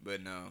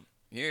 But no,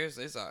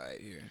 it's all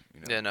right here. You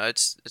know? Yeah, no,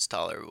 it's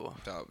tolerable.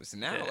 So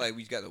now Yeah. like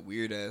we got the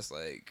weird ass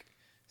like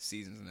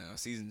seasons now.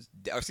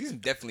 Our season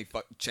definitely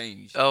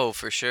changed. Oh,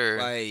 for sure.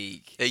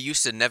 Like It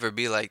used to never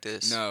be like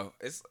this. no,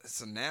 it's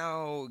so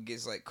now it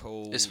gets like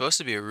cold. It's supposed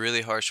to be a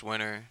really harsh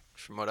winter,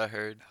 from what I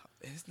heard.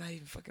 It's not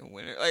even fucking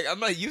winter. Like I'm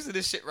not used to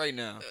this shit right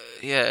now.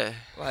 Yeah.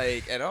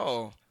 Like at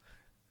all.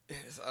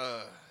 It's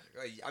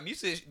like, I'm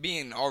used to it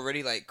being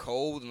already like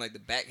cold and like the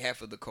back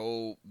half of the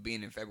cold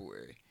being in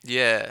February,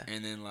 Yeah.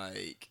 and then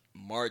like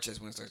March is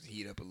when it starts to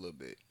heat up a little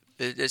bit.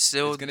 It's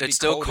still gonna be it's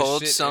still cold as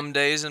cold shit, some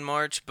days in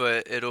March,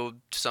 but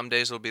some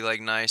days will be like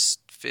nice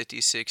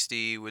 50,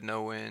 60 with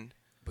no wind.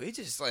 But it's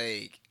just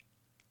like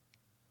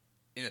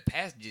in the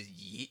past just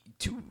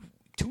two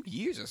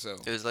years or so.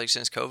 It was like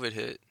since COVID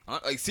hit.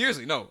 Like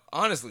seriously, no,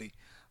 honestly,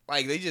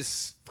 like they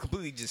just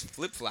completely just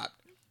flip flopped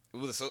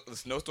with a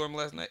snowstorm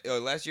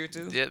last year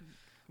too. Yep.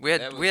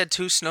 We had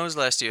 2 snows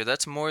last year.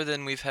 That's more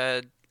than we've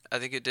had. I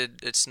think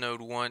it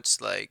snowed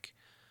once like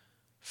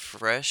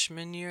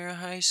freshman year of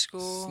high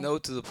school. Snow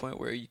to the point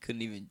where you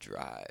couldn't even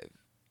drive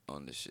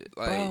on the shit.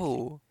 Like,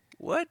 Bro,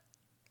 what?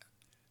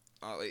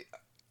 like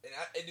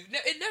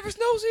it never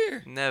snows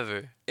here.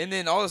 Never. And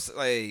then all this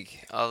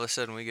like, All of a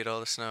sudden we get all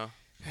the snow.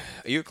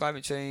 are you a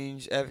climate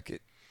change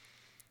advocate?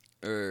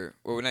 Or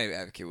not even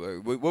advocate.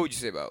 What would you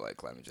say about like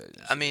climate change?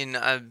 I mean,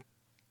 I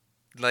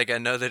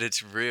know that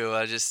it's real.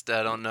 I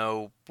don't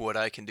know what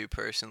I can do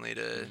personally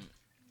to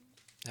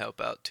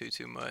help out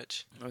too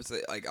much. I would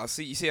say like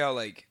you see how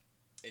like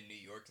in New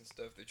York and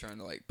stuff they're trying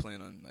to like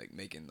plan on like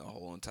making the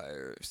whole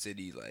entire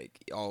city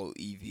like all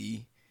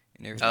EV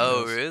and everything.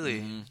 Oh, else. really?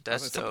 Mm-hmm.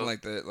 That's something dope.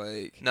 like that.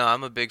 Like No,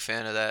 I'm a big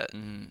fan of that.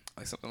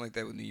 like something like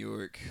that with New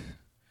York.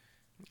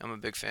 I'm a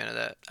big fan of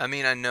that. I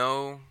mean, I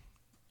know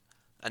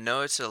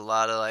it's a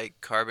lot of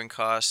like carbon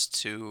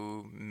costs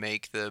to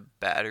make the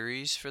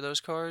batteries for those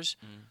cars,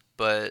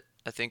 but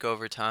I think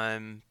over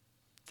time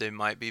they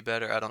might be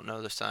better. I don't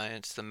know the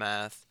science, the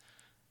math.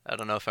 I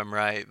don't know if I'm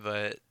right,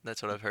 but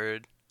that's what I've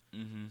heard.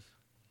 Mm-hmm.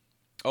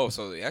 Oh,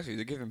 so they're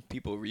giving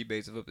people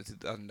rebates of up to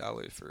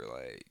 $2,000 for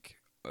like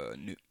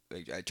new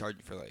like I charge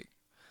for like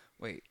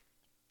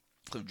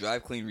so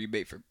drive clean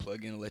rebate for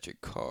plug-in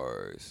electric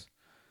cars.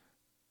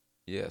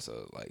 Yeah,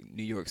 so like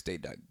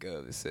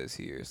NewYorkState.gov it says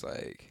here it's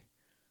like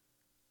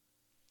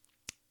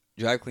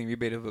drive clean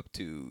rebate of up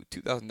to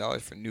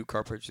 $2,000 for new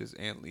car purchases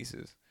and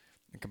leases,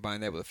 and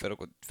combine that with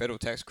a federal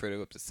tax credit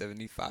of up to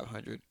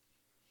 $7,500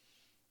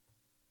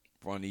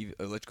 for on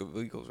electrical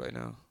vehicles right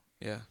now.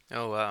 Yeah.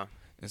 Oh, wow.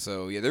 And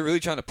so, yeah, they're really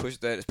trying to push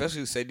that,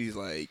 especially cities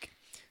like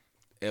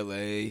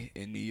L.A.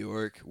 and New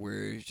York,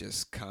 where it's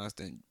just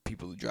constant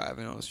people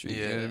driving on the street.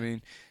 You know what I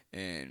mean?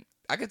 And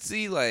I could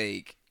see,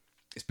 like,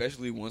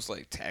 especially once,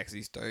 like,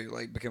 taxis start,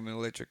 like, becoming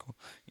electrical.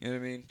 You know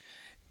what I mean?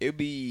 It'd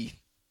be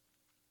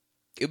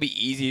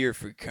easier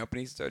for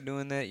companies to start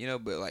doing that, you know,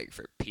 but, like,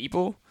 for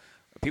people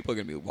are going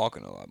to be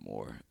walking a lot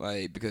more.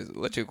 Like, because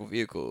electrical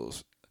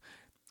vehicles,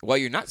 while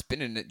you're not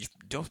spending it, you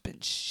don't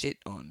spend shit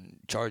on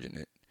charging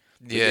it.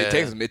 Yeah. It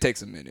takes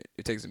a minute.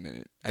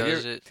 Have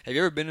you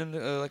ever been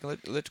in like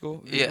electrical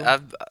vehicle? Yeah,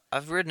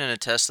 I've ridden in a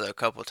Tesla a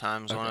couple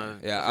times. Okay.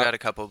 I've Yeah, got a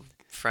couple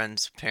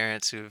friends'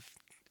 parents who've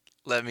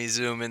let me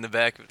zoom in the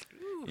back.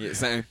 Yeah,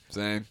 same.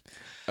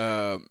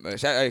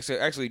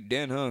 Actually,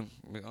 Dan Hung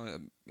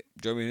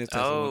drove me in his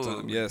Tesla one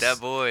time. Yes, that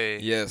boy.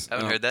 Yes, I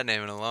haven't heard that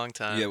name in a long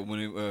time. Yeah,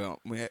 when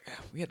we had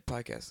the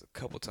podcast a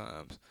couple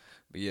times,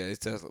 but yeah, it's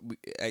Tesla.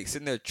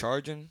 Sitting there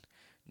charging,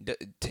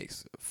 it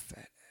takes a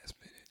fat ass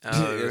minute.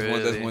 Oh,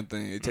 really? That's one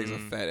thing. It takes a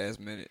fat ass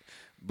minute,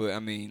 but I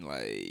mean,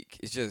 like,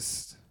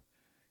 it's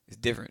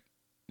different.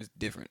 It's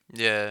different.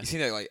 Yeah. You seen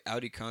that like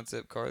Audi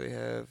concept car they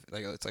have?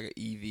 Like it's like an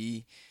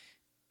EV.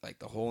 Like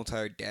the whole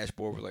entire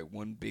dashboard was like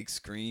one big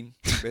screen,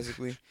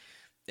 basically.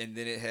 And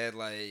then it had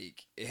a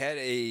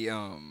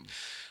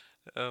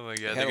Oh my god,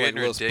 it had, they're like, getting a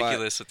little spot.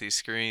 ridiculous with these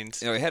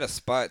screens. You know, it had a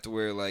spot to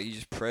where like you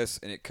just press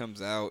and it comes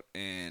out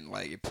and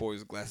like it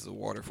pours glasses of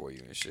water for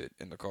you and shit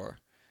in the car.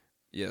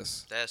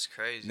 Yes. That's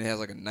crazy. And it has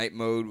like a night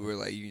mode where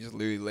like you can just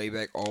literally lay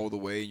back all the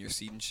way in your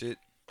seat and shit,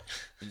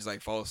 and just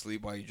like fall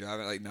asleep while you're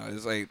driving. Like no,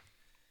 it's like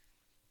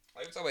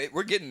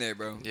we're getting there,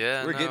 bro.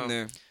 Yeah, we're getting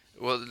there.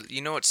 Well,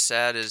 you know what's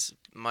sad is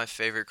my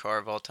favorite car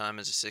of all time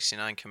is a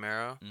 '69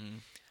 Camaro. Mm-hmm.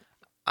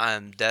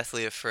 I'm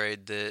deathly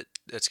afraid that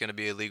it's going to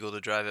be illegal to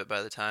drive it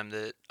by the time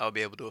that I'll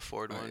be able to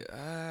afford one.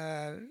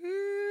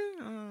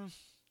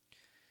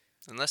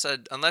 Unless I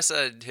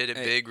hit it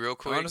big real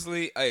quick.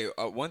 Honestly,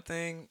 one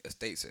thing,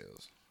 estate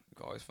sales. You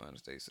can always find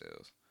estate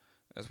sales.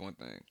 That's one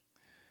thing.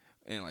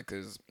 And like,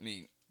 cause I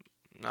mean,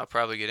 I'll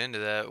probably get into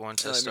that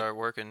once I I mean, start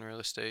working real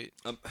estate.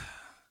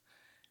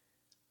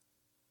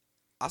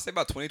 I'll say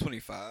about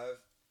 2025, or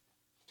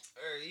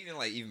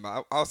even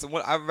also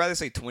I'd rather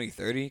say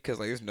 2030, because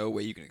like there's no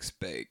way you can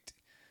expect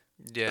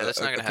Yeah, that's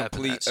not gonna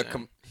happen that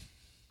soon.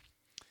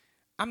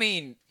 I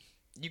mean,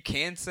 you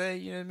can say,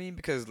 you know what I mean,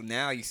 because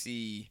now you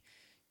see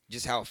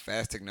just how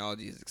fast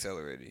technology is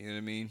accelerated. You know what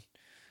I mean?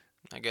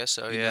 I guess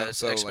so. You Yeah, know, it's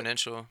so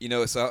exponential. like, you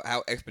know, so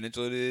how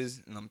exponential it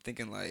is, and I'm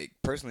thinking like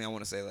personally, I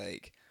want to say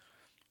like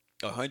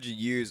 100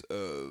 years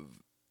of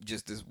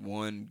just this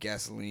one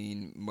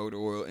gasoline motor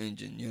oil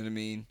engine. You know what I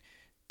mean?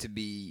 To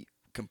be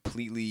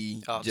completely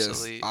just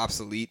Obsolete.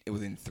 obsolete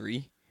within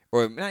 3,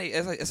 or I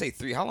say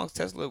 3. How long's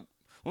Tesla?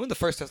 When did the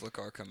first Tesla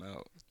car come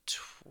out?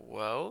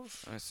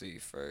 12. Let's see.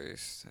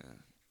 First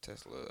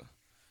Tesla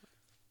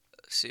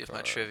See if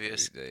my car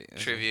release date.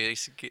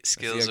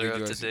 skills are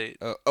up to date.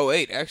 Oh,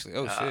 08 actually.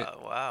 Oh shit.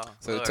 Wow.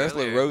 So the Well,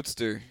 Tesla earlier.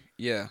 Roadster,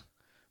 yeah,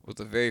 was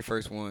the very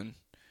first one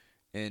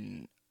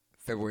in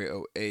February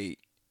 08.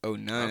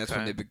 09, that's when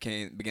Okay.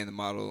 they began the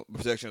model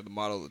production of the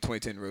model, the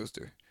 2010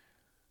 Roadster.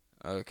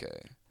 Okay.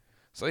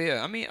 So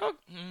yeah, I mean,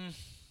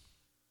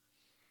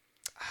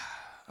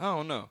 I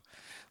don't know,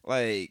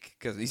 like,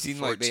 cause you seem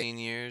like 14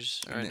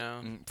 years right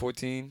now.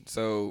 14.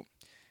 So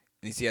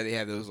you see how they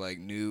have those like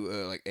new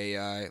like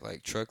AI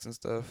like trucks and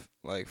stuff,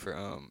 like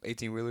for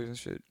 18 wheelers and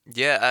shit.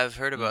 Yeah, I've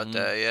heard about Mhm.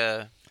 that.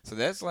 Yeah. So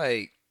that's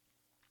like,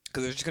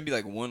 cause there's just gonna be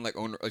like one like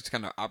owner, like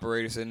kind of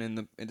operator sitting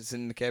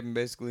in the cabin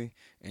basically,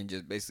 and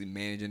just basically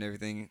managing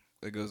everything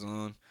that goes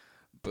on.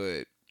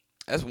 But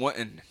that's one,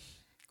 and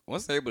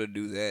once they're able to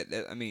do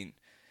that, I mean,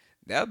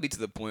 that would be to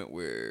the point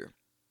where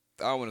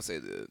I don't want to say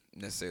that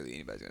necessarily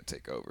anybody's gonna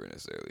take over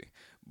necessarily,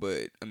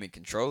 but I mean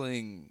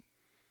controlling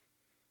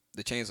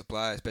the chain of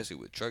supply, especially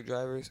with truck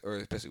drivers or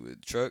especially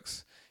with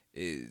trucks,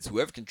 is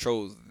whoever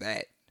controls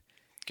that.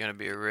 Gonna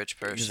be a rich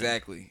person.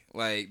 Exactly,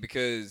 like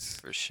because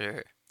For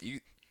sure.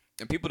 you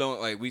and people don't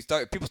like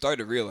people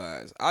started to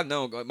realize. I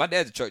know my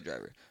dad's a truck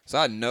driver, so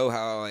I know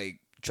how like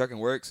trucking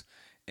works,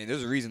 and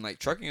there's a reason like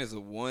trucking is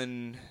the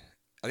one.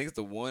 I think it's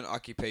the one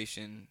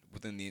occupation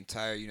within the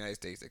entire United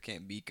States that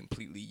can't be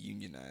completely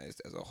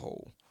unionized as a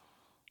whole.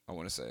 I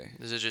want to say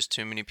Is it just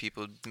too many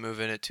people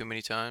moving it too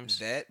many times?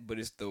 that, but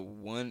it's the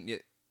one. Yeah,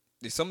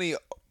 there's so many.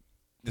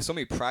 There's so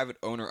many private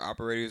owner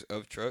operators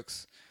of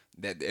trucks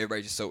that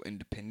everybody's just so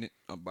independent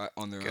on their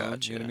own. You know what I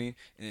Gotcha. mean?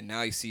 And then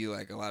now you see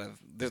like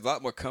there's a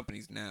lot more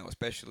companies now,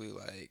 especially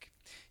like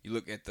you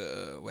look at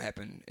the what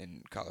happened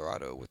in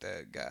Colorado with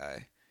that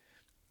guy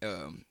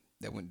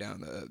that went down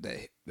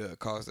that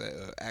caused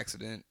that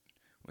accident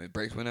when his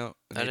brakes went out.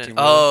 I didn't. 18-wheeler.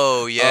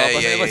 Oh yeah,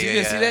 But yeah, you yeah,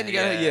 didn't see that? You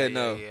gotta, yeah,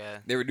 no. yeah,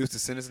 They reduced the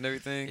sentence and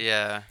everything.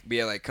 yeah. But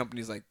yeah, like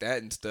companies like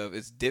that and stuff,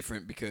 it's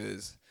different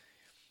because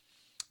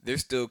they're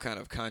still kind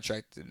of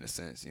contracted in a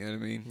sense. You know what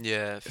I mean?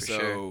 Yeah, for So,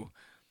 sure.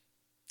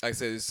 like I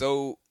said,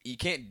 so you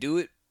can't do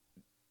it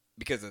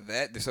because of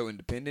that. They're so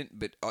independent.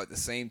 But at the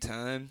same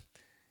time,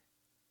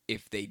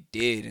 if they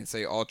did and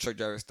say all truck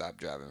drivers stop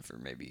driving for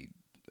maybe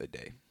a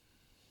day.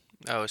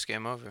 Oh, it's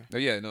game over. Oh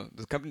yeah, no,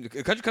 the country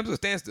comes to a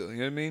standstill. You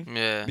know what I mean?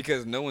 Yeah.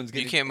 Because no one's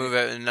getting. You can't move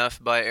it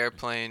enough by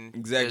airplane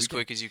Exactly. as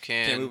quick as you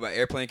can. Can't move by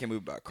airplane. Can't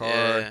move by car.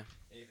 Yeah.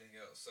 Anything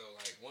else. So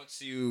like once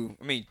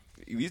I mean,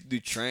 you used to do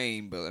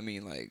train, but I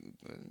mean like.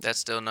 That's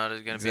still not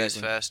going to be as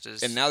fast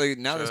as. And now they're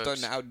trucks.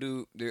 starting to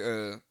outdo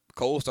their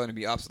coal's starting to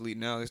be obsolete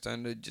now. They're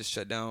starting to just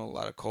shut down a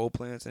lot of coal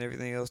plants and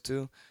everything else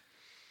too.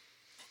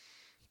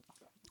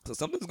 So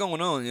something's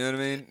going on, you know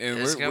what I mean? And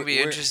it's going to be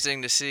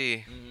interesting to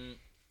see.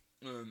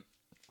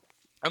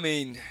 I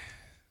mean,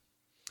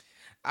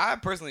 I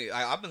personally,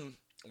 I've been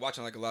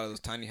watching like a lot of those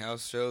tiny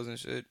house shows and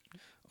shit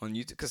on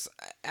YouTube because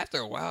after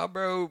a while,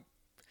 bro,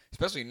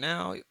 especially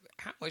now,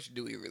 how much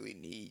do we really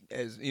need?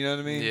 As you know what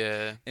I mean?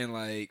 Yeah. And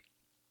like,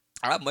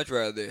 I'd much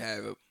rather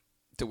have it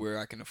to where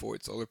I can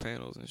afford solar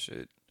panels and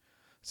shit.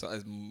 So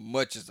as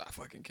much as I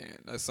fucking can,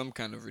 that's some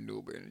kind of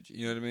renewable energy.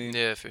 You know what I mean?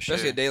 Yeah, for sure.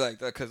 Especially a day like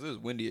that, because it was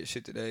windy as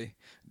shit today.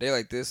 A day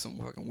like this, some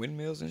fucking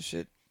windmills and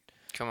shit.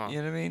 Come on. You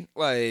know what I mean?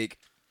 Like,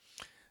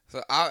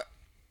 so I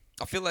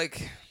feel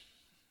like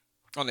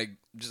on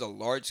just a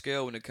large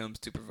scale when it comes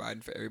to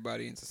providing for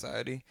everybody in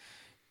society,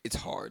 it's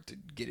hard to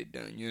get it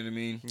done. You know what I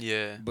mean?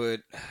 Yeah.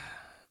 But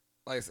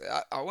like I said,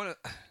 I don't want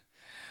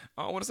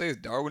to say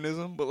it's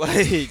Darwinism, but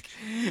like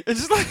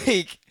it's just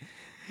like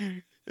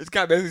it's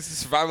kind of basically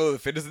survival of the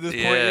fittest at this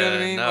point. You know what I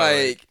mean? No,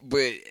 like,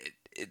 but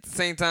at the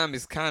same time,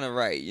 it's kind of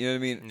right. You know what I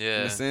mean?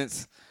 Yeah. In a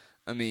sense,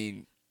 I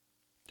mean,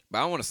 but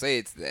I don't want to say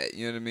it's that.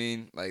 You know what I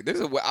mean? Like, there's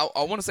a way.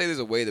 I want to say there's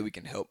a way that we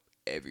can help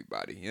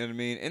everybody. You know what I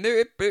mean? And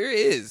there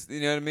is. You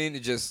know what I mean?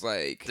 It's just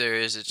like there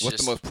is. It's what's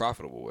just the most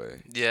profitable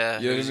way? Yeah.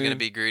 You know Who's what I mean? gonna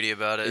be greedy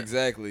about it?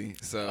 Exactly.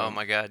 So. Oh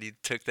my God! You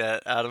took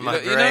that out of my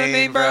brain, you know what I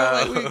mean,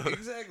 bro? bro. Like,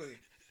 exactly.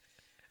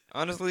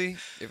 Honestly,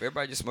 if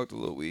everybody just smoked a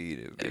little weed,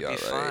 it'd be alright.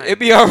 Fine. It'd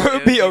be alright.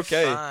 It'd be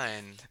okay.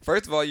 Fine.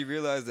 First of all, you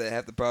realize that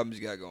half the problems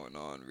you got going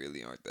on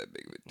really aren't that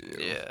big of a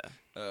deal. Yeah.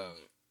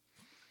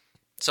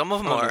 Some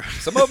of them are.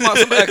 Some of them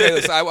are. Okay,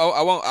 listen, I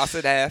won't. I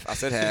said half. I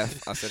said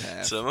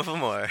half. Some of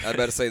them are. I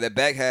better say that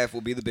back half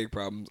will be the big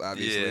problems,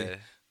 obviously.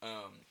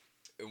 Yeah.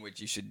 In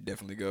which you should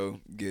definitely go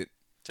get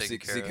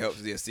seek Taken care help.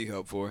 of. Yeah, seek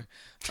help for.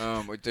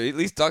 Or to at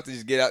least talk to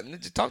just get out and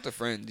just talk to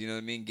friends. You know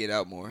what I mean? Get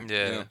out more.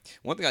 Yeah. You know?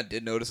 One thing I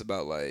did notice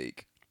about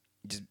like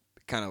just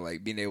kind of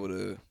like being able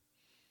to,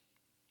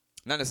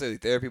 not necessarily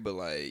therapy, but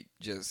like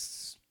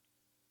just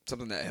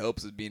something that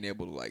helps is being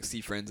able to like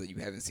see friends that you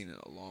haven't seen in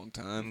a long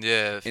time.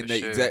 Yeah, for And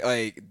they sure.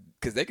 like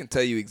because they can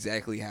tell you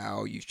exactly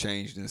how you've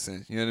changed in a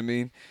sense. You know what I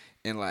mean?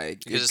 And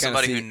like Because it's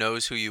somebody who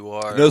knows who you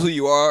are. knows who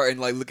you are, and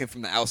like looking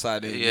from the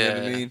outside in. Yeah. You know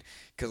what I mean?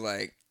 Because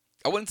like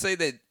I wouldn't say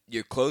that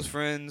your close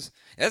friends.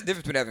 That's the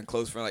difference between having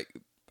close friends.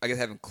 Like I guess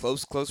having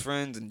close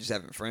friends and just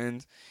having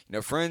friends. You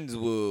know, friends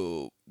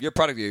will you're a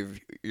product of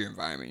your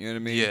environment. You know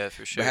what I mean? Yeah,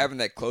 for sure. But having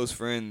that close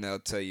friend, they'll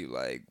tell you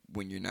like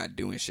when you're not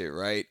doing shit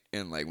right,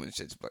 and like when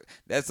shit's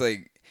that's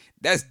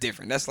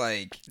different. That's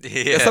like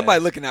that's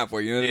somebody looking out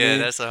for you. You know what I mean?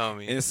 Yeah, that's a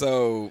homie. And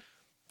so,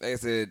 like I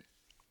said,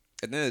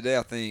 at the end of the day,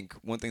 I think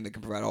one thing that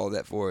can provide all of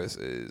that for us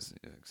is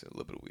like I said, a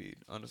little bit of weed.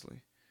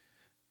 Honestly,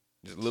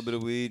 just a little bit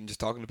of weed and just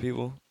talking to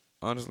people.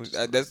 Honestly,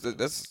 that's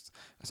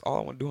all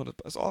I want to do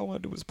that's all I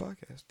want to do with this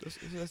podcast.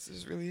 That's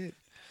just really it.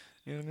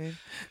 You know what I mean?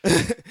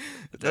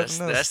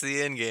 That's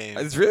the end game.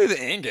 It's really the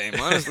end game,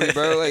 honestly,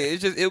 bro. Like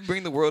it'll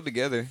bring the world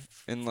together,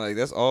 and like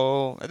that's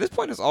all. At this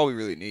point, that's all we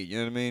really need. You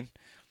know what I mean?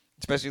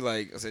 Especially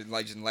like I said,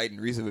 like just enlighten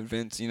recent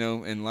events, you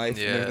know, in life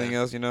and everything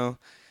else. You know,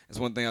 that's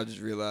one thing I just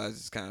realized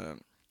is kind of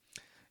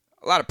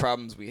a lot of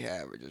problems we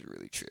have are just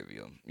really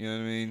trivial. You know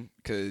what I mean?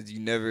 Because you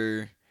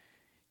never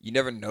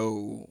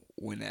know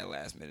when that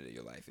last minute of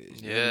your life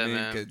is. You know what I mean?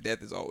 Man. Because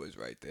death is always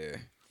right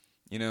there.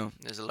 You know?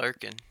 It's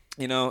lurking.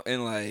 You know,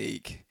 and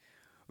like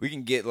we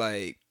can get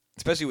like,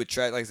 especially with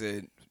like I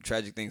said,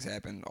 tragic things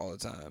happen all the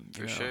time.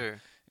 For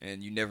sure.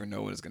 And you never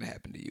know when it's gonna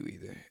happen to you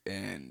either.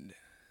 And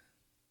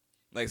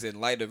like I said, in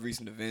light of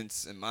recent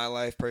events in my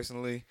life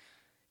personally,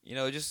 you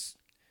know, it just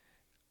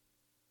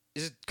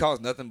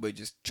cause nothing but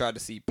just try to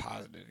see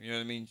positive. You know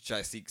what I mean? Try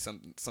to seek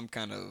some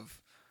kind of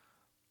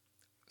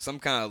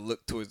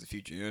look towards the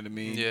future. You know what I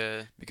mean?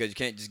 Yeah. Because you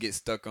can't just get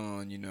stuck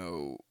on, you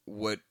know,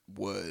 what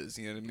was.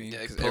 You know what I mean?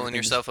 Yeah, pulling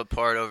yourself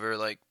apart over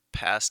like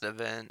past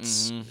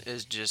events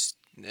is just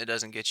it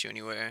doesn't get you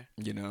anywhere.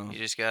 You know, you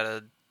just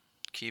gotta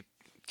keep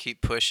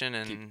pushing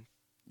and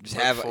just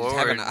have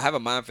a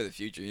mind for the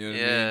future. You know what I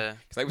mean? Yeah.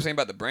 Because like we're saying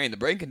about the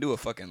brain can do a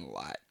fucking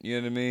lot. You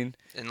know what I mean?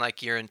 And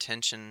like your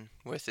intention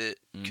with it,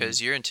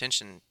 because your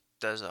intention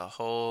does a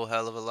whole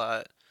hell of a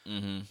lot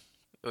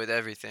with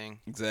everything.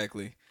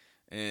 Exactly.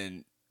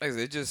 And like I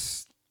said,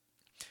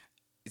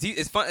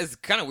 it's fun. It's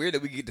kind of weird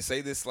that we get to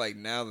say this like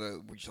now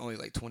that we're only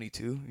like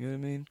 22. You know what I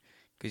mean?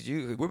 Because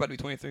we're about to be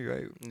 23,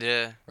 right?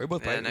 Yeah. We're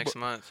both Pisces. Next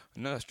month.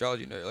 Not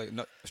astrology nerd, like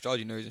not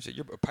astrology nerds and shit.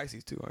 You're a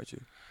Pisces too, aren't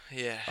you?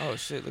 Yeah. Oh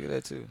shit! Look at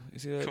that too. You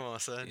see that? Come on,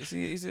 son. You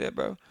see that,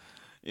 bro?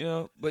 You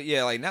know, but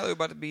yeah, like now that we're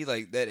about to be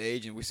like that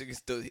age, and we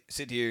still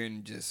sit here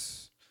and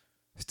just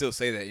still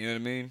say that. You know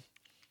what I mean?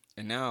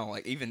 And now,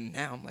 like even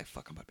now, I'm like,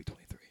 fuck, I'm about to be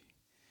 23.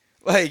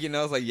 Like, you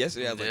know, it's like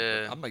yesterday. I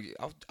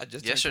was I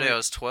just yesterday I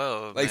was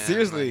 12. Like man.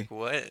 seriously, like,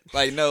 what?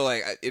 Like no,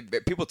 like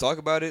people talk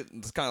about it.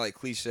 It's kind of like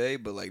cliche,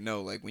 but like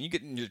no, like when you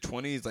get in your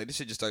 20s, like this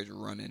shit just starts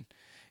running,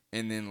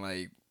 and then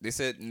like they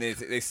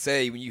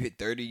say when you hit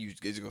 30, you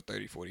just go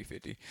 30, 40,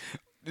 50.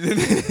 Yeah,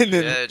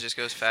 it just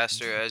goes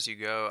faster as you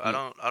go. I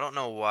don't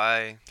know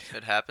why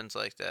it happens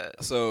like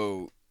that.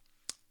 So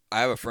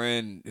I have a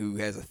friend who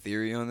has a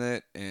theory on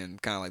that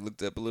and kind of like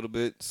looked up a little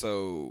bit.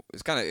 So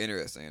it's kind of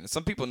interesting. And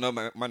some people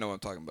might know what I'm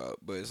talking about,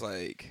 but it's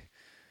like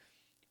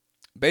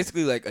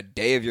basically like a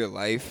day of your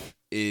life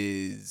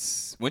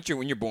is when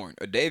you're born.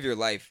 A day of your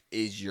life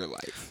is your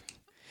life.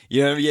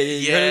 You know what I mean?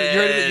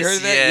 Yeah. You heard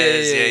of that?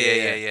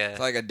 Yes, yeah. It's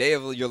like a day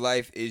of your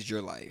life is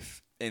your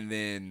life, and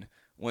then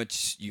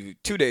once you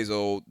 2 days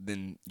old,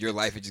 then your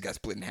life just got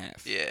split in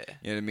half. Yeah.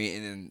 You know what I mean?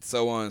 And then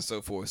so on and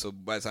so forth. So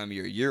by the time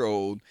you're a year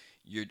old,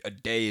 a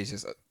day is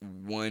just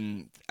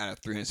 1 out of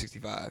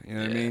 365. You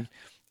know what I mean?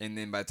 And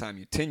then by the time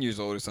you're 10 years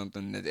old or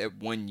something, that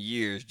 1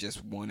 year is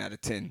just 1 out of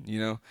 10. You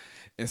know?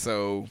 And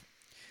so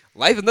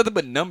life is nothing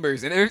but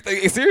numbers and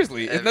everything.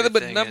 Seriously, it's nothing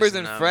but numbers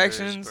and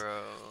fractions. Bro.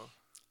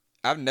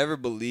 I've never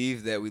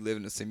believed that we live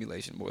in a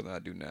simulation more than I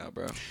do now,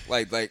 bro.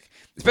 Like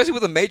especially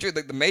with the Matrix,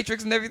 like the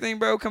Matrix and everything,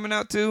 bro, coming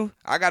out too.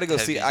 I gotta go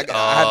see. I have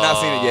not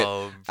seen it yet.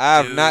 I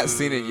have not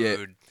seen it yet.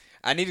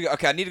 I need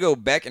to go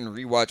back and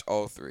rewatch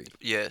all 3.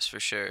 Yes, for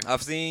sure.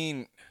 I've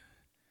seen.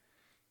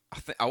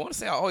 I want to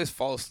say I always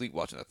fall asleep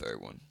watching the third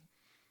one.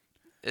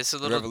 It's a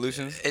little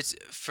Revolutions. It's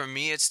for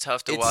me. It's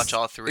tough to watch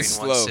all 3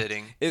 in one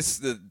sitting. It's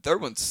the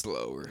third one's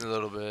slower. A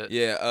little bit.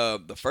 Yeah.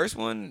 The first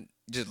one,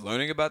 just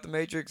learning about the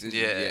Matrix.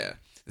 Yeah.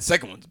 The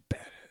second one's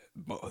bad.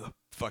 The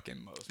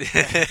fucking most.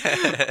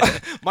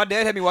 My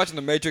dad had me watching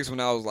The Matrix when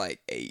I was like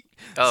 8.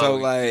 Oh, so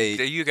like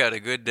you got a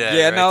good dad.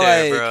 Yeah, right no,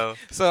 there, like, bro.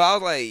 So I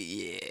was like,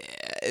 yeah,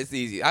 it's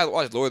easy. I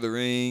watched Lord of the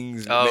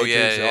Rings, oh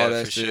Matrix, yeah, all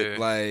that for shit. Sure.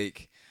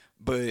 Like,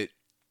 but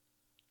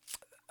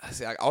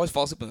I always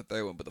fall asleep on the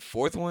third one, but the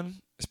fourth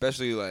one,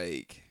 especially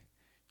like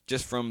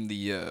just from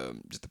the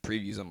just the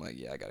previews, I'm like,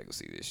 yeah, I gotta go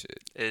see this shit.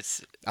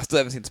 I still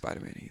haven't seen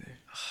Spider-Man either,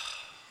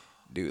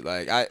 dude.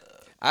 Like I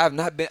have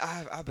not been.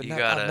 I've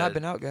not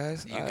been out,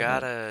 guys.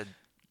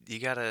 You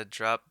gotta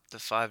drop the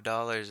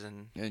 $5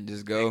 and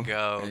just go and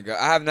go. and go.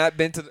 I have not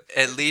been to the,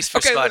 at least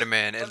for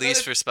Spider-Man. At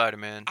least for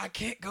Spider-Man. I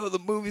can't go to the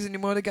movies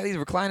anymore. They got these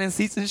reclining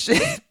seats and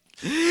shit.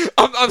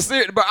 I'm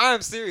serious, but I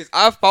am serious.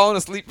 I've fallen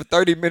asleep for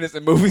 30 minutes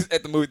in movies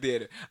at the movie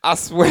theater. I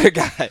swear to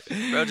God.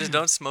 Bro, just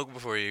don't smoke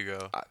before you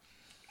go.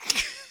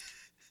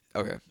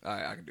 Okay, all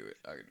right, I can do it.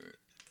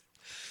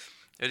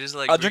 It is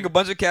like I'll drink a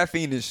bunch of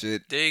caffeine and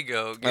shit. There you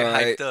go. Get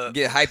hyped up.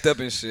 Get hyped up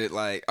and shit.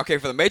 Like, okay,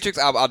 for the Matrix,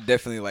 I'll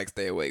definitely like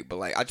stay awake, but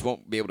like I just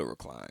won't be able to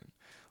recline.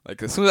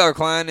 Like as soon as I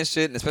recline and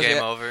shit, and especially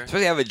Game over.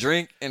 Especially have a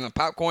drink and a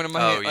popcorn in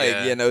my hand. Like,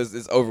 yeah, no,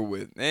 it's over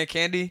with. And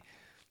candy,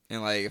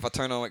 and like if I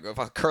turn on, like if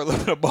I curl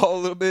up in a ball a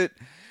little bit,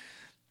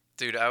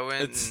 dude, I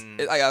went.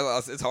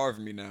 It's hard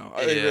for me now.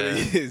 It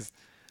really is.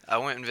 I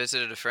went and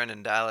visited a friend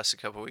in Dallas a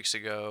couple weeks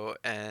ago,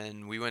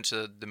 and we went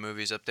to the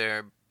movies up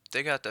there.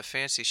 They got the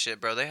fancy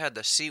shit, bro. They had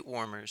the seat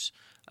warmers.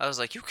 I was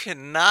like, you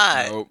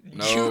cannot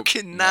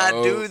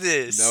do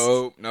this.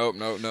 No. I'm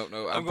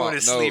going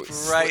to sleep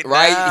right now.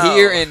 Right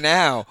here and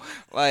now.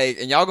 Like,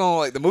 and y'all gonna,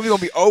 like, the movie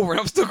gonna be over and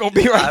I'm still gonna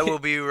be right I will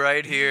be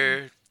right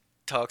here.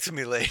 Talk to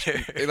me later.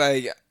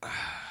 Like,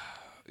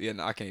 yeah,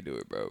 no, I can't do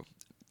it, bro.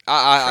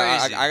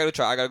 I gotta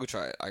try. I gotta go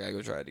try it. I gotta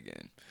go try it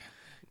again.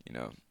 You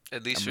know.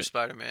 At least for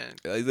Spider-Man.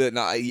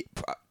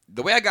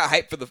 The way I got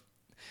hyped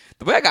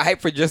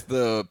for just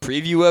the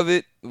preview of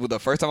it, the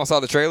first time I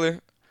saw the trailer,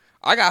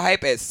 I got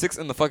hyped at 6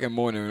 in the fucking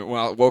morning when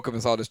I woke up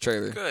and saw this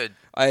trailer. Good.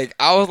 Like,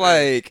 I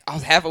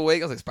was half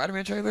awake. I was like,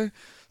 Spider-Man trailer?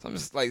 So I'm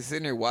just like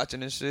sitting here watching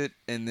this shit,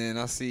 and then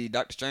I see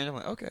Doctor Strange. I'm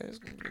like, okay, it's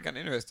kind of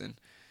interesting.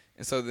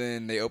 And so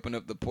then they open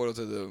up the portal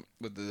to the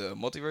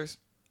multiverse.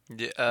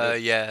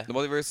 Yeah. The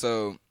multiverse.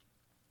 So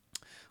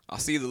I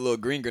see the little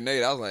green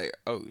grenade. I was like,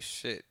 oh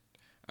shit.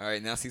 All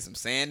right, now I see some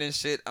sand and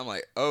shit. I'm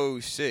like, oh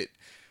shit.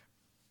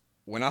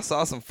 When I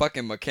saw some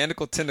fucking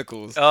mechanical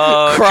tentacles, come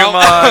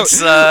on,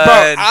 son.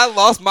 Bro, I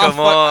lost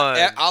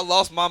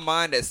my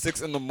mind at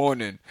 6 in the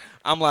morning.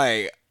 I'm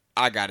like,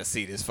 I gotta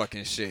see this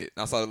fucking shit.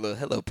 And I saw the little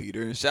hello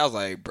Peter and shit. I was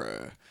like,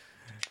 bruh,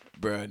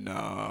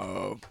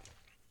 no.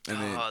 And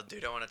then,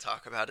 dude, I want to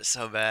talk about it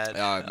so bad.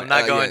 I'm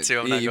not going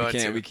to.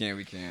 We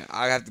can't.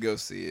 I have to go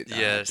see it.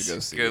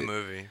 Yes, good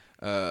movie.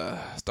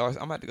 Stars.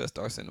 I'm about to go to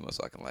Star Cinema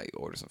so I can like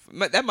order some.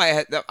 I might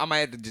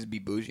have to just be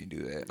bougie and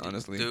do that.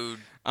 Honestly, dude,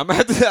 I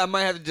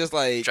might have to just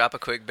like drop a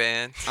quick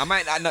band. I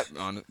might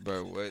not,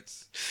 bro.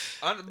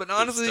 But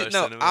honestly,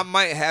 no. Cinema. I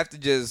might have to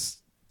just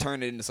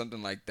turn it into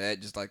something like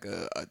that, just like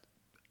an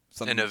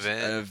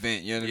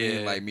event. You know what I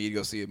mean? Like me to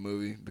go see a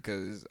movie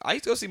because I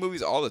used to go see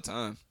movies all the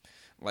time.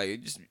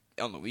 Like just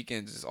on the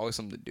weekends, it's always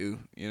something to do.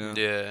 You know?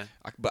 Yeah.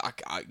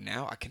 But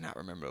now I cannot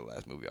remember the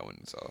last movie I went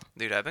and saw.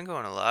 Dude, I've been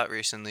going a lot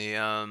recently.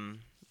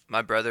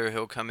 My brother,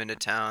 he'll come into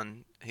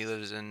town. He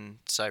lives in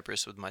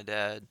Cyprus with my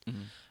dad.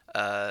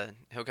 Mm-hmm.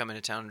 He'll come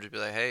into town and just be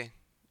like, "Hey,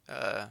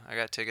 I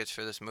got tickets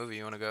for this movie.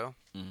 You want to go?"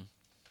 Mm-hmm.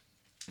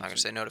 I'm not gonna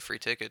say no to free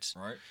tickets.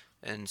 Right.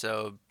 And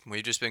so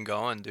we've just been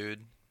going,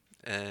 dude,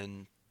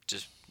 and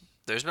just.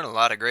 There's been a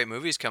lot of great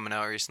movies coming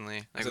out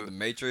recently. Like The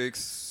Matrix,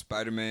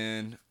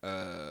 Spider-Man.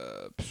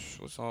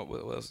 What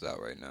else is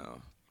out right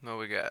now? What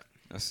we got?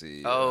 Let's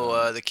see.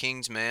 The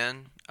King's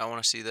Man. I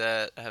want to see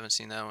that. I haven't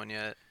seen that one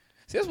yet.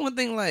 See, that's one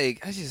thing.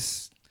 Like,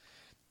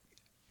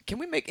 can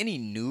we make any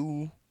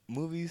new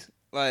movies?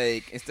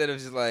 Like, instead of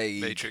just like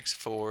Matrix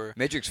 4,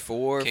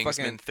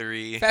 Kingsman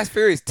 3, Fast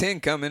Furious 10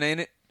 coming,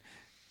 ain't it?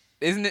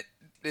 Isn't it?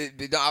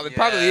 It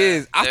probably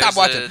is. I stopped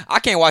watching. I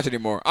can't watch it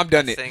anymore. I'm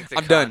done. I think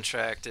the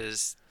contract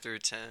is through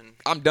 10.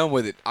 I'm done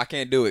with it. I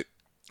can't do it.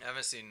 I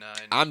haven't seen 9.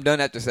 I'm done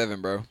after 7,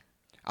 bro.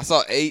 I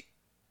saw 8.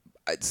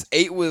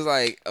 8 was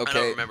like, okay. I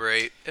don't remember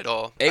 8 at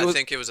all. I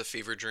think it was a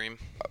fever dream.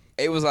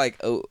 8 was like,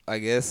 oh, I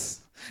guess.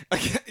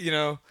 You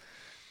know?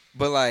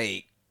 But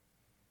like,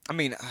 I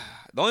mean,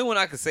 the only one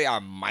I could say I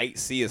might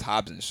see is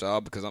Hobbs and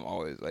Shaw because I'm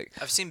always like.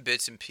 I've seen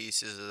bits and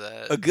pieces of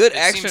that. A good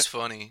action. Seems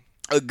funny.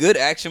 A good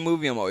action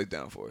movie, I'm always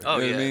down for. Oh,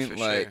 you know what I mean? For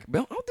like, sure.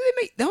 But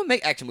they don't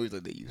make action movies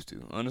like they used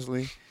to,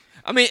 honestly.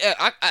 I mean,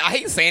 I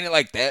hate saying it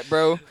like that,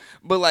 bro.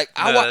 But like,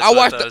 I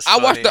watched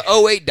the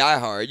 08 Die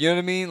Hard. You know what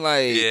I mean?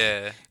 Like,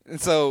 yeah. And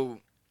so,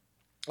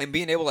 and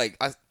being able I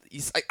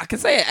can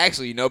say it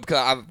actually, you know, because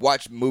I've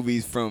watched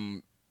movies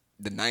from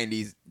the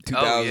 90s, 2000s,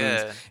 oh,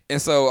 yeah. And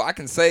so I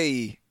can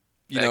say,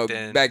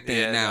 back then.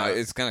 Yeah, now no.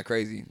 it's kind of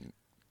crazy.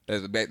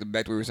 That's back to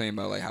what we were saying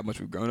about like how much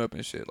we've grown up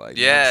and shit. Like,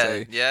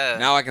 yeah.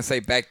 Now I can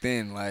say back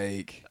then,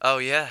 like, oh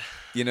yeah,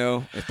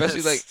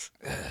 especially like.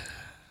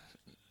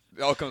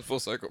 It all comes full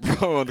circle,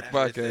 bro, on the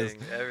podcast.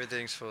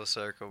 Everything's full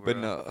circle, bro.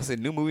 But no, I said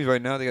new movies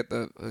right now. They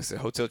got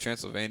Hotel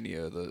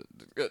Transylvania,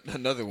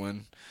 another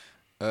one.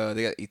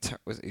 They got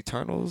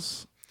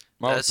Eternals.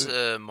 That's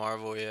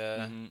Marvel,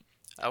 yeah. Mm-hmm.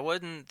 I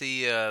wasn't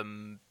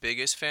the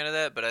biggest fan of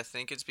that, but I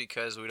think it's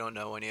because we don't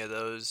know any of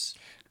those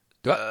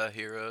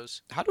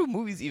heroes. How do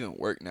movies even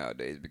work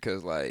nowadays?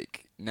 Because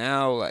like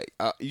now, like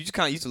you just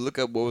kind of used to look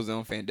up what was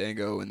on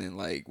Fandango and then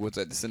like what's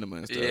at the cinema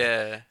and stuff.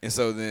 Yeah. And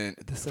so then,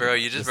 Bro,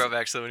 you just brought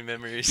back so many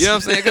memories. You know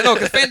what I'm saying?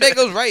 Cause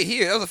Fandango's right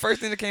here. That was the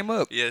first thing that came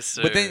up. Yes,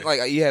 sir. But then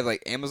like you have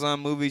like Amazon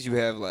movies, you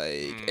have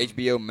like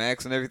HBO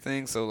Max and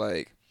everything. So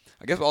like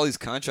I guess with all these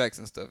contracts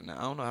and stuff now,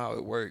 I don't know how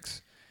it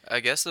works. I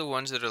guess the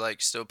ones that are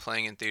like still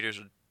playing in theaters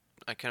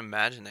I can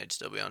imagine they'd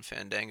still be on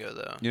Fandango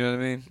though. You know what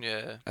I mean?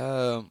 Yeah.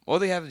 Well,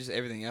 they have just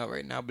everything out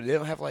right now, but they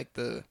don't have like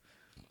the.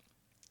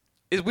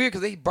 It's weird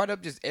because they brought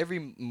up just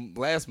every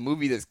last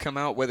movie that's come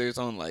out, whether it's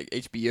on like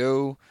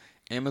HBO,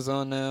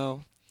 Amazon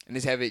now, and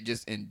just have it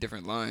just in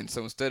different lines.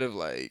 So instead of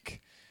like,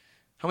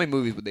 how many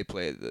movies would they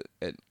play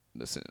at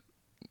the cinema?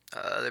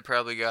 They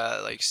probably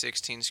got like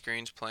 16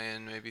 screens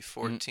playing, maybe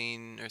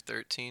 14 or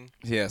 13.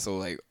 Yeah, so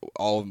like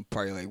all of them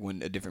probably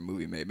like a different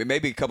movie,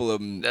 maybe a couple of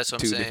them. That's what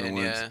two I'm saying. Different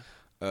ones. Yeah.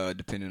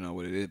 Depending on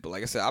what it is. But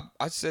like I said,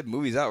 I said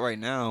movies out right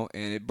now,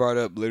 and it brought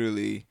up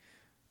literally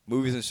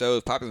movies and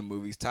shows, popular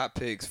movies, top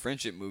picks,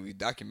 friendship movies,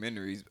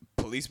 documentaries,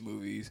 police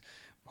movies,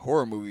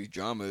 horror movies,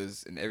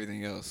 dramas, and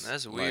everything else.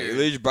 That's Like, weird. it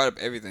literally just brought up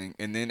everything.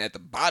 And then at the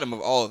bottom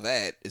of all of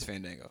that is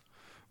Fandango.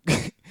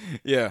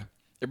 Yeah.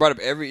 It brought up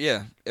every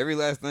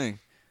last thing.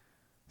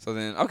 So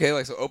then, okay,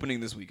 like, so opening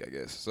this week, I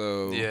guess.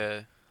 So,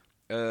 Yeah.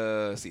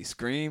 Let's see,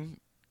 Scream.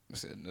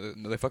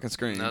 Another fucking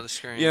Scream. Another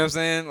Scream. You know what I'm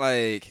saying?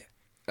 Like,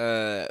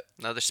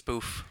 Another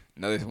spoof.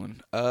 another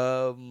one.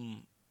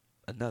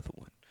 Another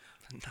one.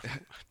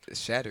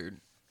 Shattered.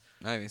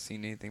 I haven't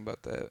seen anything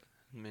about that.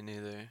 Me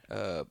neither.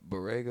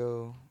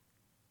 Borrego.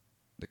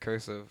 The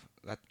Curse of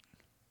La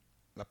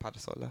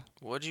Patasola.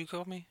 What'd you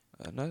call me?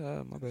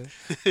 No, my bad.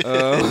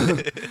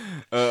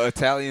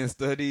 Italian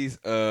Studies.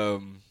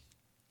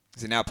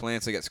 Is it now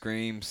playing? So you got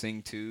Scream,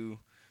 Sing 2,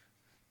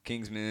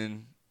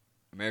 Kingsman,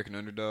 American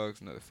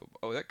Underdogs, another football.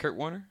 Oh, is that Kurt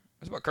Warner?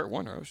 That's about Kurt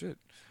Warner. Oh, shit.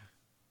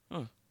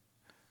 Huh.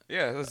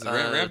 Yeah, this is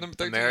Rams number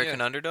 13.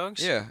 American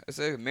Underdogs? Yeah, it's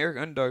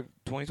American Underdog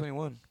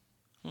 2021.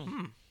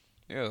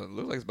 Yeah, it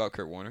looks like it's about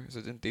Kurt Warner. It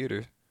says in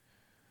theaters.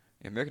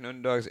 American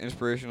Underdogs,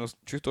 inspirational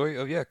true story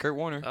of Kurt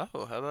Warner.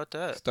 Oh, how about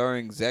that?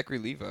 Starring Zachary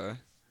Levi.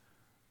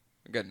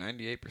 We got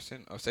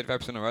 98%,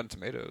 75% on Rotten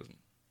Tomatoes.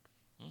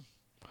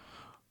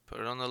 Put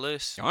it on the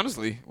list.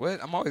 Honestly,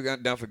 what? I'm always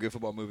down for a good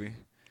football movie.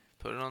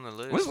 Put it on the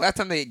list. When's the last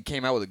time they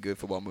came out with a good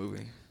football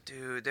movie?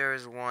 Dude, there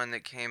was one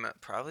that came out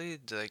probably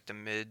like the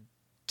mid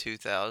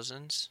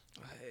 2000s.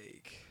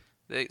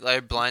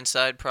 Like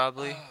Blindside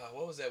probably.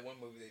 What was that one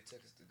movie they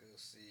took us to go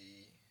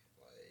see?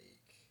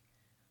 Like,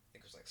 I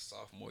think it was like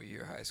sophomore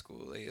year of high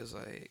school. It was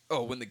like,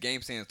 When the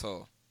Game Stands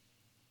Tall.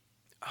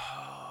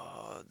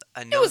 Oh,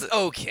 I know. It was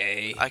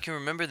okay. I can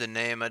remember the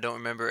name. I don't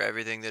remember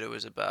everything that it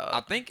was about. I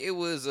think it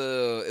was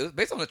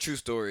based on a true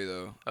story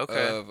though.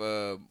 Okay. Of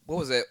what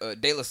was that?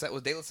 De La Salle,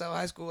 was De La Salle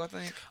High School, I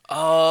think.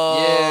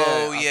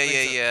 Oh,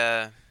 Yeah,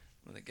 yeah.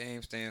 When the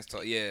Game Stands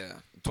Tall. Yeah.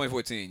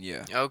 2014.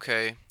 Yeah.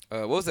 Okay.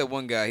 What was that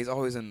one guy? He's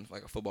always in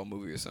like a football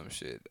movie or some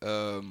shit.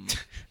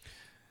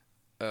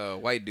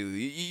 White dude.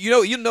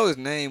 You know his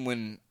name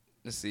when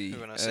let's see.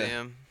 When I see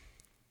him.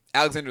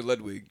 Alexander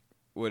Ludwig,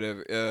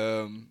 whatever.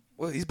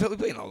 Well, he's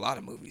playing a lot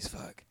of movies.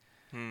 Fuck.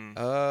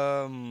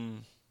 Wow,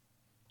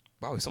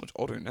 he's so much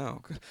older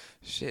now.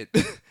 Shit.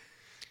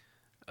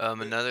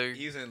 Another.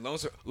 He was in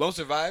Lone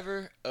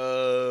Survivor.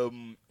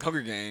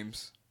 Hunger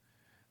Games.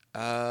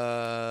 Man,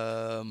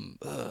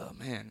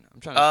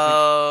 I'm trying to.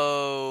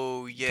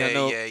 Oh,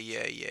 think.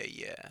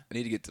 yeah. I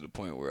need to get to the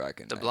point where I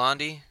can. The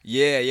Blondie.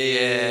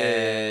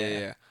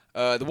 Yeah.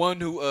 The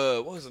one who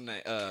what was his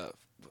name?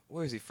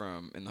 Where is he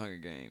from in the Hunger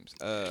Games?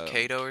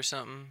 Kato or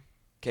something.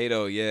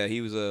 Kato, yeah,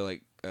 he was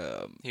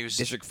he was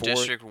District 4,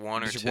 District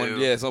 1 or 2.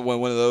 Yeah, so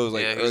one of those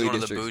like yeah, he early was one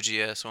districts. of the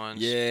bougie ass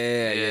ones.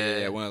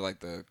 Yeah. One of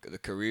like the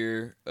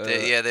career.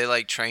 They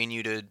like train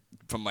you to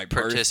from like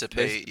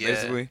participate. Birth,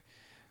 basically.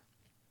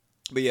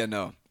 But yeah,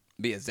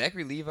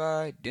 Zachary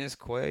Levi, Dennis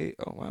Quaid.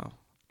 Oh wow.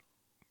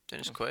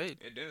 Dennis Quaid.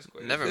 Yeah, Dennis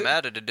Quaid. Never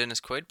mad at a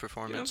Dennis Quaid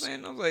performance. You know what I'm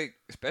saying? I was like,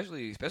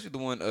 especially the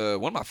one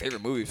of my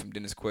favorite movies from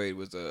Dennis Quaid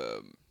was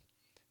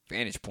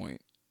Vantage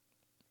Point.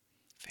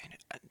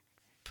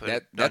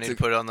 Don't need to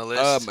put it on the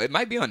list. It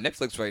might be on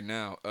Netflix right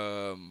now.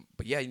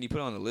 But yeah, you need to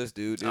put it on the list,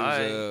 dude. It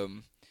was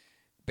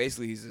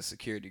basically he's a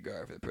security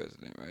guard for the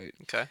president, right?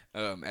 Okay.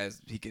 As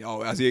he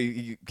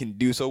can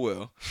do so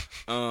well.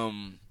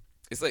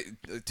 It's like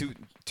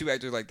two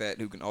actors like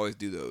that who can always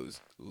do those.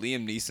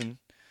 Liam Neeson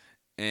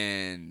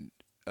and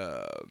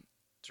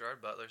Gerard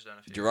Butler's done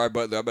a few. Gerard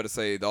Butler. I'm about to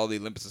say All the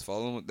Olympus Has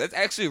Fallen. That's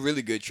actually a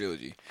really good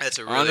trilogy. That's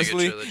a really good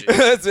trilogy.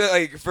 That's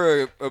like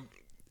for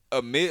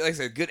a mid, like I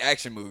said, good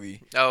action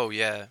movie. Oh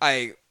yeah.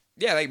 Like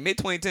mid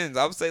 2010s.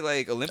 I would say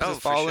like Olympus Has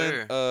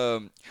Fallen.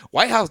 Sure.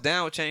 White House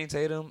Down with Channing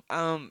Tatum. It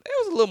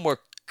was a little more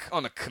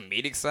on the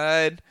comedic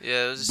side.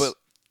 Yeah, but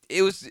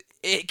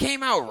it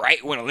came out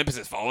right when Olympus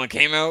Has Fallen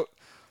came out.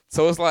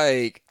 So it's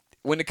like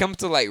when it comes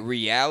to like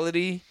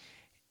reality,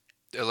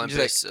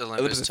 Olympus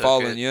Has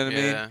Fallen. You know what I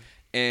mean?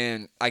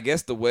 And I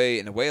guess the way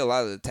a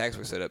lot of the attacks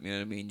were set up, you know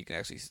what I mean? You can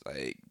actually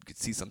you could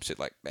see some shit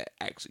like that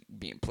actually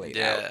being played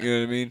out. You know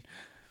what I mean?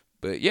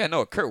 But yeah,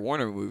 no, a Kurt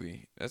Warner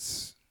movie.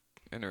 That's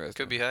interesting.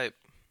 Could be hype.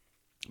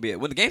 But yeah,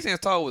 When the Game Stands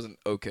Tall was an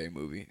okay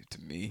movie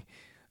to me.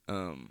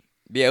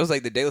 Yeah, it was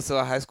like the De La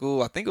Salle High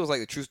School. I think it was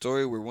like a true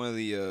story where one of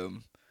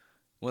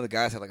the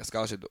guys had like a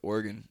scholarship to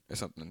Oregon or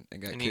something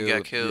and got killed. He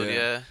got killed,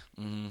 yeah.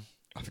 Mm-hmm.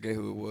 I forget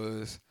who it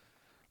was.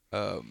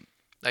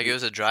 Like it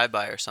was a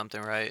drive-by or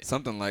something, right?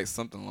 Something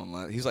along the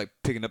line. He was like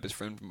picking up his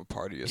friend from a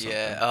party or something.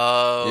 Yeah.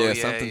 Oh,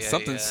 yeah.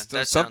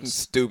 Something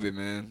stupid,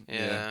 man.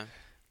 Yeah.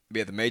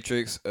 Yeah, The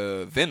Matrix,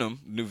 Venom.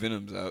 New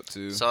Venom's out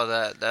too. Saw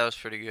that. That was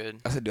pretty good.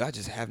 I said, dude, I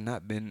just have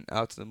not been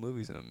out to the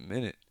movies in a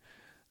minute.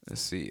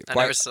 Let's see. I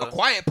never saw. A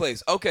Quiet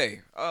Place.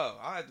 Okay. Oh,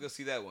 I have to go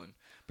see that one.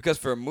 Because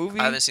for a movie,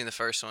 I haven't seen the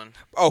first one.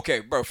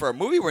 Okay, bro. For a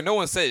movie where no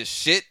one says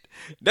shit,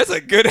 that's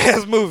a good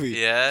ass movie.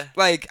 Yeah.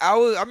 Like I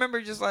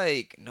remember just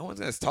like no one's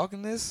gonna talk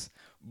in this,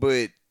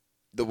 but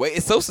the way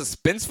it's so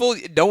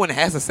suspenseful, no one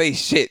has to say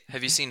shit.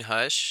 Have you seen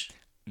Hush?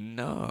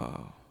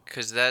 No.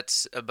 Because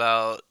that's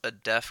about a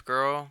deaf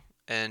girl,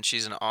 and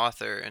she's an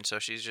author, and so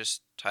she's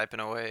just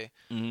typing away.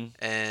 Mm-hmm.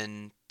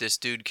 And this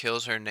dude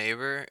kills her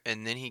neighbor,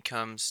 and then he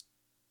comes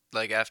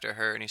like after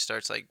her, and he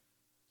starts like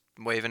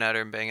waving at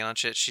her and banging on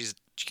shit. She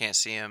can't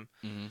see him,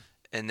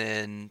 and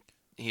then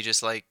he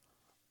just like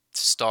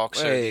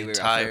stalks her the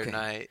entire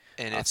night,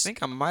 and I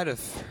think I might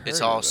have. It's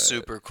all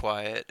super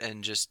quiet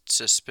and just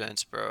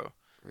suspense, bro.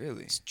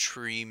 Really? It's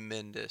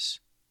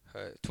tremendous.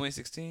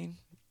 2016.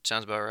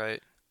 Sounds about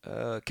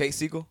right. Kate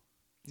Siegel.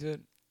 You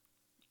said?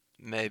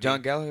 Maybe.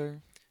 John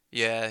Gallagher.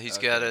 Yeah, he's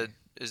got a.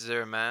 Is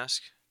there a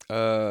mask?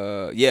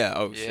 Yeah.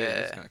 Oh shit,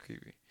 that's kind of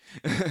creepy.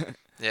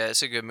 Yeah,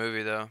 it's a good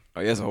movie though.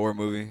 Oh yeah, it's a horror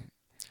movie.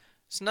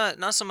 It's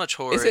not so much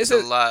horror. It's a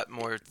lot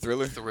more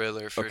thriller.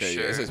 Thriller for okay,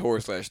 sure. Yeah, it says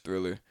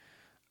horror/thriller.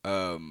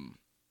 So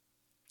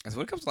when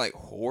it comes to like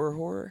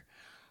horror,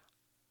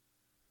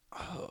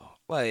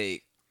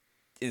 like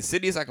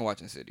Insidious, I can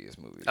watch Insidious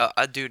movies.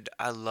 Dude,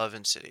 I love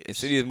Insidious.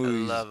 Insidious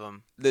movies. I love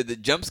them. The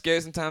jump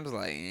scares sometimes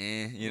like,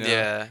 you know.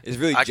 Yeah. It's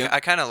really. I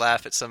kind of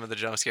laugh at some of the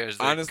jump scares.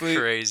 They're honestly,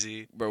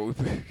 crazy, bro.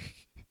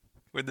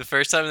 When the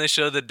first time they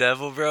show the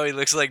devil, bro, he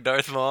looks like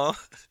Darth Maul.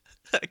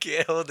 I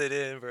can't hold it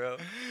in, bro.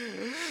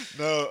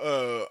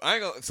 No, I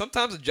ain't gonna.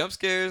 Sometimes the jump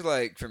scares,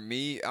 like for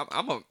me,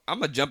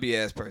 I'm a jumpy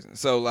ass person.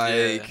 So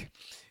like,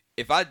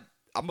 if I'm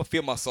gonna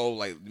feel my soul,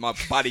 like my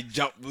body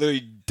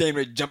literally damn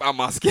near jump out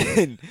my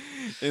skin,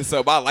 and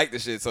so but I like the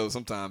shit. So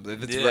sometimes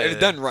if it's right, if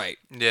it's done right,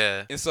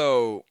 yeah. And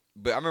so,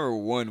 but I remember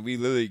we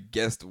literally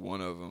guessed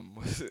one of them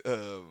was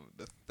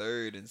the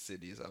third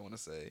Insidious, I want to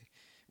say,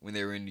 when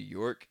they were in New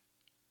York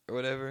or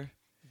whatever.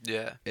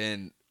 Yeah.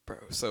 And bro,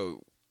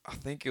 so I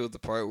think it was the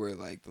part where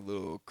like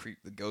the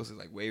ghost is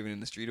like waving in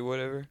the street or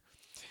whatever.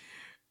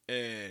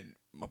 And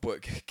my boy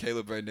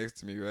Caleb right next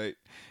to me, right?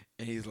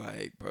 And he's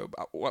like, bro,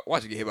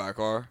 watch you get hit by a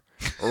car.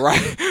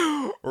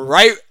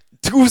 right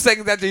 2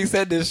 seconds after he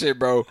said this shit,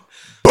 bro.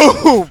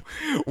 Boom!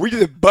 We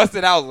just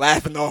busted out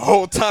laughing the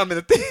whole time in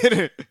the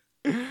theater.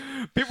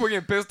 People were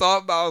getting pissed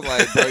off, but I was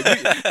like,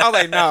 bro,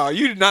 nah,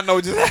 you did not know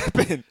what just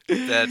happened.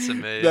 That's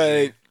amazing.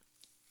 Like,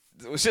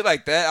 shit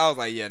like that, I was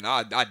like, yeah, no,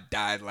 I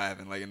died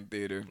laughing like in the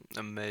theater.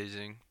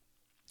 Amazing.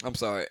 I'm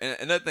sorry. And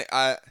another thing,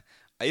 I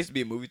used to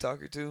be a movie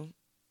talker too,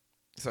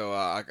 so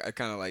I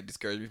kind of like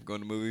discouraged me from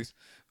going to movies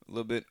a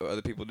little bit, or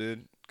other people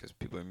did, because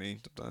people are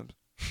mean sometimes.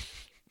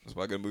 That's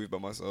why I go to movies by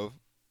myself.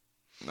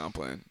 No, I'm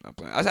playing. I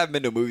just haven't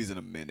been to movies in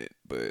a minute,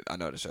 but I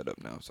know how to shut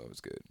up now, so it's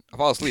good. I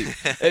fall asleep.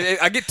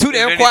 I get too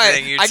damn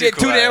quiet. I get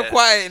too damn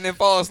quiet and then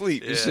fall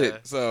asleep and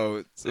shit.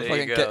 So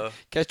fucking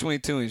catch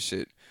 22 and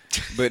shit.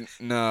 But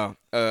no,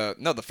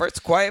 the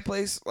first Quiet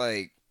Place,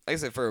 like I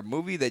said, for a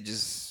movie that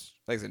just,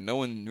 like I said, no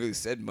one really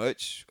said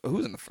much.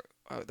 Who's in the first?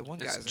 The one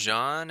guy. It's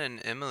John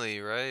and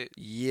Emily, right?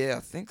 Yeah, I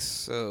think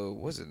so.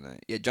 What's his name?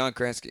 Yeah, John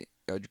Krasinski.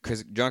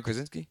 John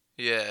Krasinski.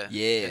 Yeah.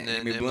 Yeah. And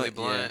then Emily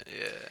Blunt.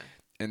 Yeah.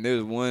 And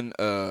there's one.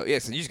 So you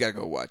just gotta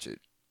go watch it.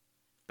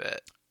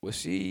 Bet. Was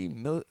she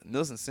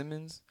Millicent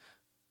Simmons?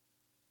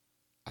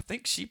 I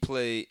think she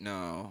played.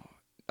 No,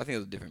 I think it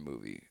was a different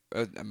movie.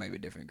 It might be a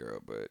different girl,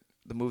 but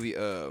the movie.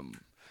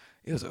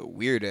 It was a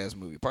weird ass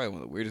movie. Probably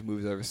one of the weirdest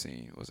movies I've ever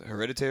seen. Was it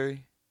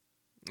Hereditary?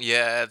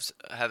 Yeah,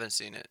 I haven't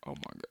seen it. Oh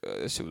my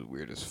god, that shit was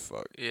weird as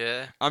fuck.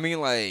 Yeah. I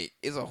mean, like,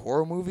 it's a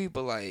horror movie,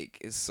 but like,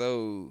 it's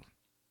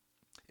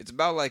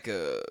about like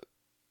the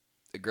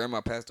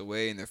grandma passed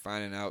away, and they're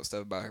finding out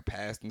stuff about her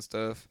past and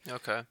stuff.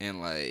 Okay. And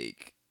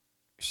like,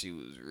 she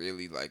was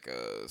really like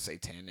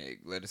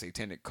led a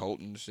satanic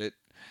cult and shit.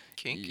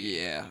 Kinky.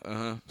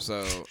 Yeah.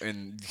 So,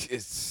 and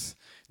it's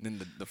then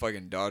the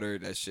fucking daughter,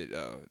 that shit.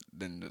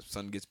 Then the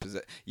son gets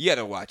possessed. You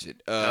gotta watch it.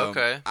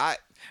 Okay. I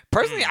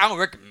personally, I don't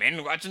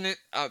recommend watching it.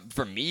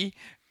 For me,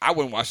 I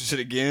wouldn't watch the shit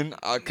again.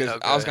 Cause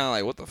I was kind of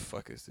like, what the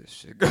fuck is this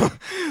shit?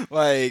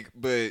 Like,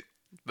 but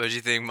But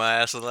you think my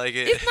ass would like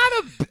it?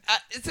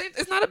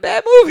 It's not a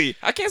bad movie.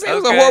 I can't say it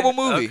was a horrible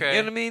movie. Okay.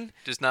 You know what I mean?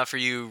 Just not for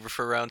you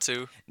for round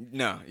 2?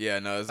 No.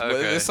 It's,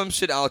 Okay. there's some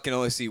shit I can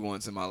only see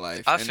once in my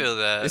life. I feel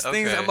that. There's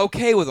Okay. things I'm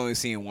okay with only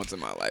seeing once in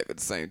my life at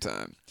the same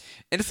time.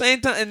 In the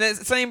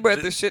same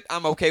breath, there's shit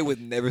I'm okay with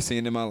never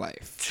seeing in my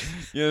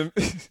life. You know what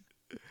I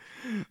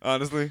mean?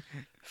 Honestly.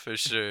 For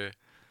sure.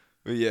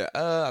 But yeah,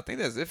 I think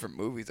that's it for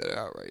movies that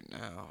are out right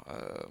now.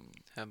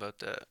 How about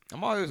that?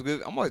 I'm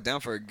always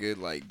down for a good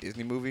like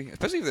Disney movie,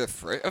 especially if they're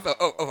fresh. Of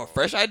a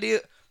fresh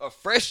idea, a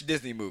fresh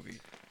Disney movie.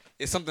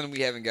 It's something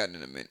we haven't gotten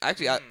in a minute.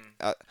 Actually,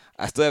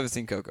 I still haven't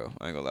seen Coco.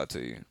 I ain't gonna lie to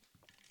you.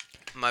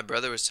 My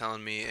brother was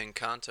telling me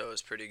Encanto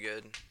is pretty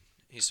good.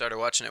 He started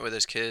watching it with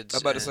his kids. I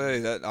was about to say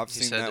that I've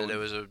seen that one. He said that it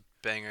was a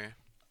banger.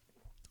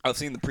 I've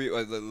seen the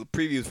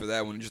previews for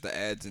that one, just the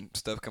ads and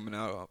stuff coming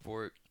out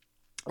for it.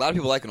 A lot of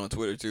people like it on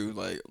Twitter too.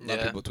 Like a lot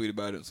of people tweet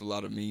about it. It's a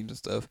lot of memes and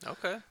stuff.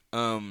 Okay.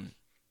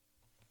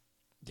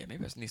 Yeah,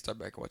 maybe I just need to start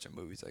back watching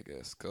movies, I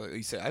guess. Cause like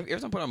you said, every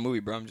time I put on a movie,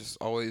 bro, I'm just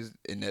always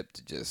inept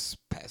to just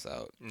pass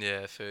out.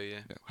 Yeah, I feel you.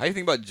 Yeah. How do you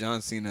think about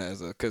John Cena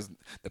cause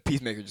the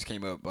Peacemaker just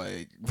came up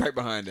like right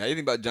behind it. How do you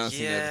think about John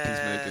Cena as a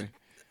Peacemaker?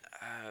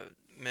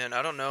 Man,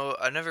 I don't know.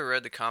 I never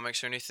read the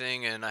comics or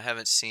anything, and I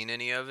haven't seen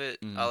any of it.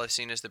 All I've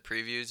seen is the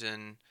previews,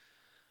 and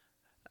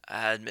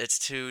it's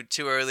too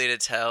early to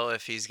tell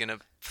if he's gonna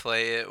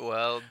play it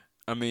well.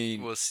 I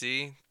mean, we'll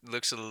see.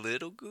 Looks a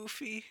little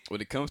goofy.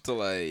 When it comes to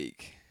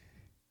like,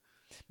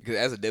 because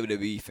as a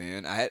WWE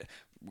fan, I had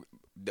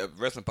the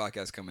wrestling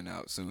podcast coming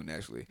out soon,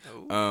 actually.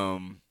 Oh.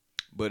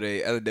 But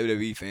as a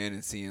WWE fan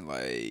and seeing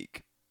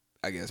like,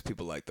 I guess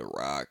people like The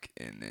Rock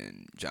and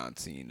then John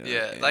Cena.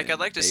 Yeah, like I'd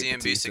like to Dave see him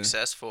be Bautista.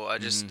 successful. I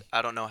just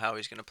I don't know how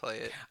he's gonna play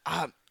it.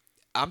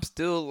 I'm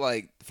still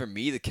like, for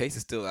me, the case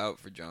is still out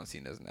for John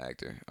Cena as an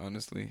actor.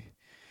 Honestly,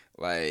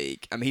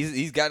 like, I mean,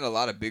 he's gotten a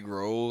lot of big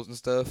roles and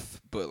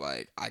stuff, but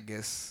like, I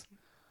guess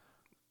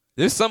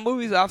there's some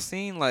movies I've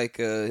seen, like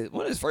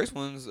one of his first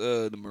ones,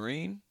 The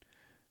Marine.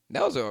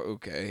 That was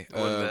okay.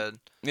 One bad.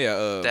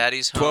 Yeah.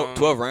 Daddy's Home.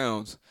 12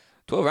 rounds.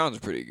 12 rounds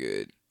was pretty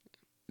good.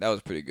 That was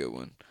a pretty good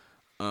one.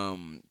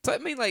 So I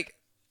mean, like,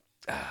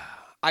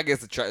 I guess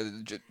the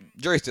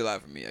jury's still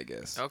out for me, I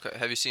guess. Okay.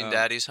 Have you seen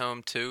Daddy's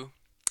Home too?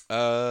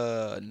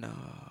 No.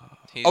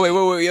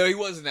 Wait. Yeah, he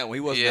was in that one.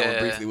 He was in that one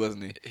briefly,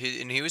 wasn't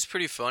he? He was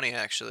pretty funny,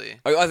 actually.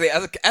 I was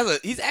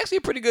like, he's actually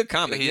a pretty good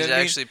comic. He's you know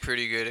what actually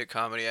pretty good at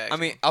comedy acting. I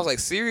mean, I was like,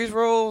 serious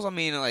roles? I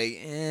mean, like,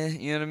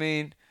 you know what I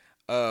mean?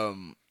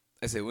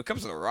 I said, when it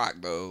comes to The Rock,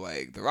 though,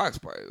 like, The Rock's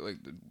probably, like,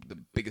 the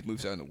biggest movie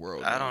star in the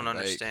world. I don't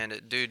understand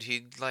it. Dude,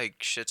 he, like,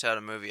 shits out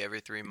a movie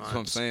every 3 months. That's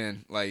what I'm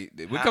saying. Like,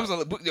 when it comes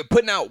to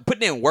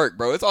putting in work,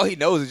 bro, that's all he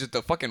knows is just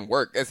the fucking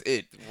work. That's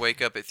it. Wake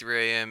up at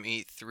 3 a.m.,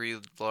 eat 3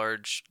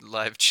 large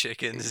live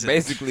chickens.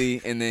 Basically,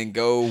 and then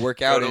go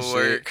work out and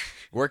work. shit.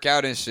 Work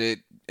out and shit,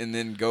 and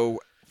then go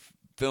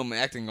film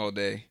acting all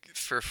day.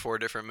 For 4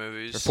 different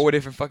movies. For 4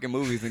 different fucking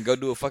movies, and go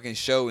do a fucking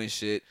show and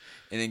shit,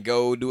 and then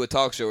go do a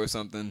talk show or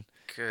something.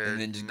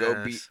 And then just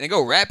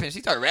go rapping.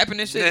 She started rapping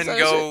and shit. Then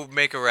go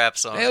make a rap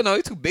song. Hell no,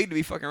 he's too big to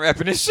be fucking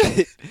rapping this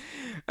shit.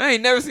 I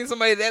ain't never seen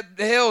somebody that.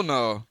 Hell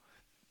no.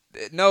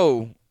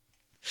 No.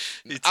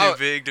 You too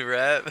big to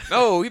rap?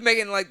 No, he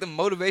making like the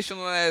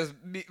motivational ass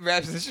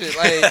raps and shit.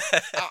 Like,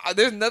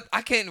 there's nothing.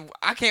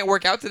 I can't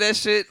work out to that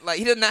shit. Like,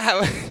 he does not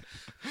have.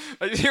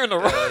 Like, just hearing the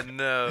rap.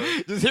 No.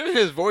 Just hearing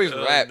his voice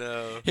rap.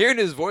 No. Hearing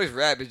his voice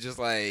rap is just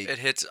like. It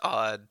hits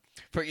odd.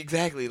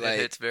 Exactly, like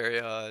it's very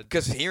odd.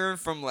 Because hearing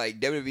from like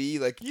WWE,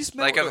 like you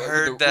smell like I've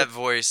heard that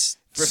voice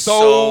for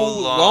so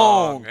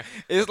long.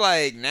 It's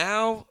like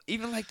now,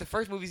 even like the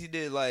first movies he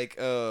did, like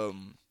the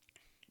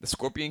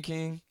Scorpion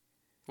King.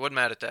 Wasn't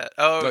mad at that.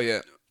 Oh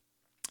yeah,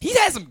 he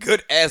had some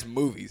good ass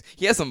movies.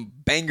 He had some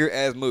banger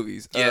ass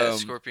movies. Yeah,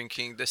 Scorpion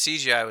King. The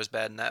CGI was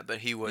bad in that, but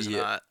he was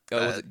not.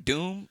 Was it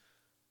Doom?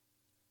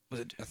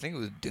 I think it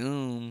was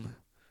Doom.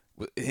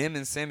 With him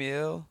and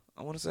Samuel,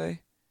 I want to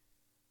say.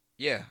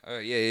 Yeah,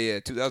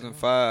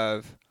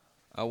 2005,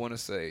 I want to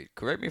say.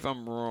 Correct me if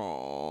I'm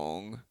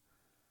wrong.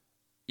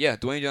 Yeah,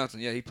 Dwayne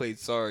Johnson. Yeah, he played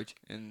Sarge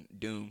in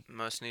Doom.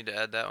 Must need to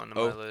add that one to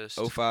my list.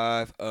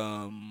 05.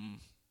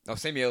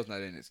 Samuel's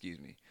not in it, excuse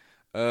me.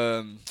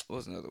 What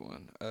was another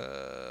one?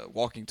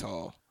 Walking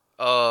Tall.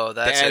 Oh,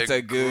 that's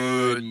a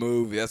good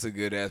movie. That's a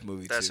good ass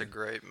movie, That's a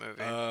great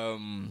movie.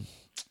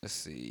 Let's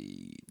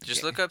see.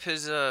 Just look up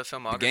his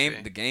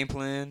filmography. The Game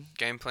Plan.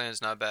 Game Plan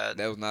is not bad.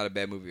 That was not a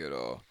bad movie at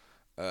all.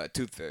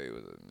 Tooth Fairy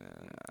was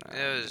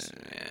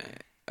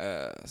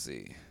let's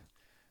see.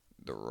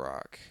 The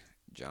Rock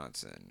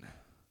Johnson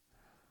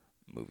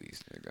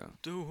movies. There you go.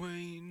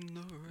 Dwayne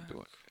The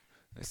Rock.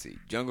 Let's see.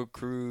 Jungle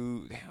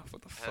Cruise. Damn,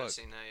 what the fuck? I haven't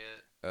seen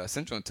that yet.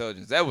 Central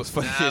Intelligence. That was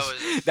funny.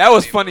 That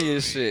was funny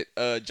as shit.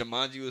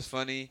 Jumanji was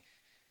funny.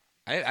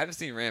 I haven't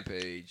seen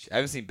Rampage. I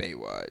haven't seen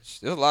Baywatch.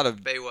 There's a lot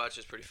of Baywatch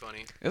is pretty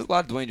funny. There's a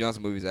lot of Dwayne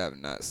Johnson movies I have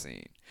not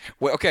seen.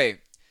 Well, okay.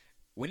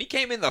 When he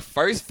came in the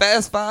first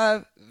Fast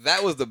Five,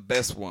 that was the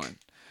best one.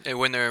 And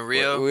when they're in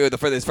Rio,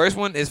 his first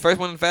one in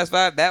Fast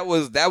Five, that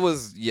was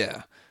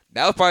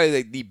That was probably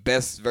like the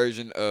best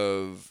version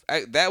of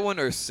that one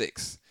or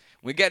 6.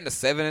 When we got into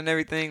 7 and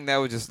everything, that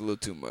was just a little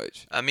too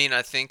much. I mean,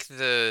 I think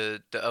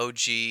the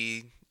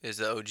OG is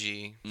the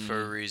OG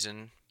for a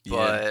reason,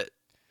 but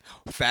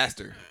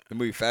Faster. The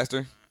movie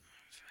Faster.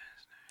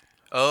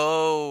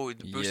 oh,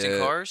 boosting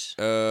cars.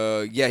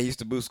 Yeah, he used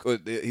to boost.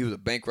 He was a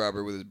bank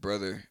robber with his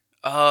brother.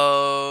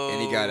 Oh.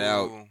 And he got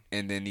out,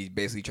 and then he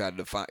basically tried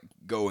to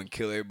go and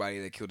kill everybody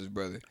that killed his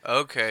brother.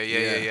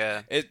 Okay,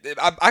 yeah.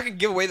 I can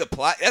give away the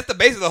plot. That's the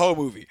base of the whole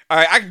movie. All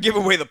right, I can give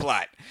away the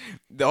plot.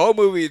 The whole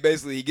movie is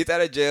basically he gets out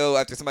of jail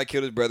after somebody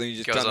killed his brother, and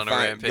he just goes on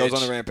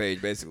a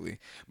rampage, basically.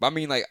 But I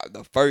mean, like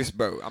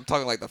I'm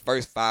talking like the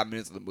first 5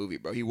 minutes of the movie,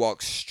 bro. He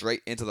walks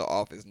straight into the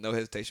office, no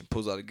hesitation,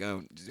 pulls out a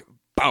gun, just,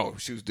 boom,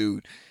 shoots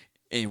dude,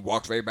 and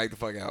walks right back the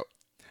fuck out.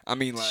 I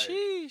mean, like,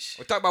 sheesh.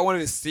 We're talking about one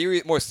of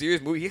his more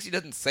serious movies. He actually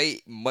doesn't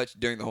say much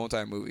during the whole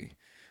entire movie,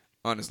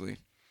 honestly.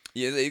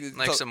 Yeah,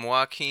 like some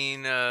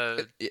Joaquin,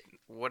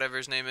 whatever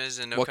his name is,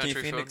 in No Joaquin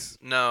Country Phoenix?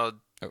 for No,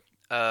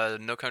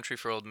 No Country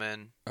for Old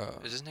Men.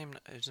 Is his name?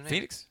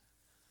 Phoenix?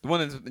 The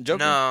one that's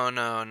Joker?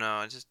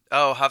 No. Just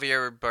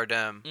Javier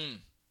Bardem.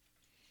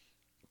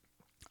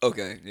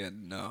 Okay, yeah,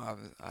 no.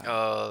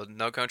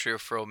 No Country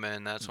for Old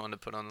Men. That's one to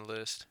put on the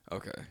list.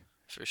 Okay.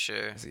 For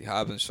sure. Let's see,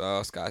 Hobbs and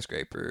Shaw,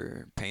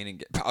 Skyscraper, Pain and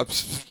Gain.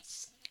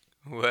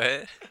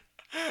 What?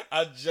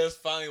 I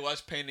just finally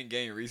watched Pain and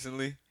Gain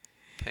recently.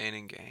 Pain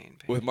and Gain.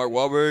 With Mark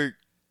Wahlberg.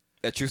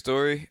 That true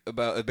story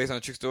based on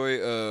a true story.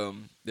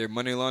 They're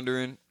money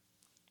laundering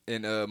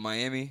in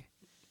Miami.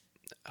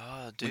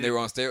 Oh, dude. When they were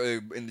on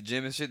in the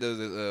gym and shit, they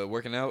was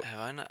working out.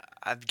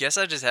 I guess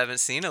I just haven't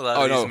seen a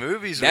lot of these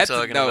movies we're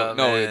talking about.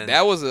 Man.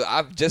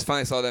 I just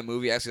finally saw that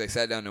movie. Actually,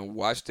 sat down and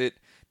watched it.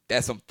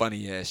 That's some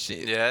funny ass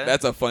shit. Yeah,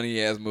 that's a funny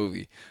ass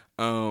movie.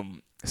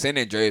 San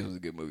Andreas was a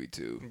good movie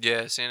too.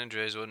 Yeah, San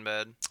Andreas wasn't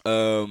bad.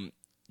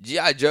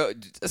 G.I. Joe.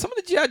 Some of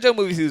the G.I. Joe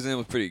movies he was in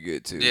was pretty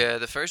good too. Yeah,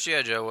 the first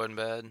G.I. Joe wasn't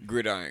bad.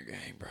 Gridiron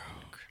Gang, bro.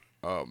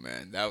 Oh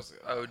man, that was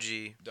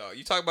OG. Dog,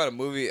 you talk about a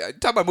movie.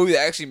 Talk about a movie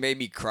that actually made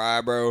me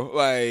cry, bro.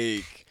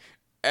 Like,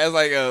 as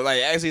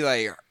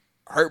actually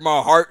hurt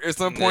my heart at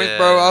some points,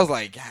 bro. I was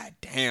like, God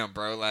damn,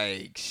 bro.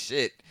 Like,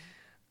 shit.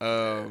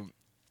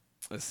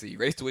 Let's see,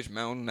 Race to Witch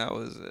Mountain. That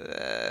was,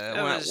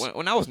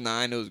 when I was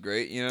 9. It was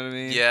great. You know what I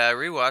mean? Yeah, I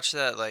rewatched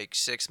that like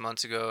 6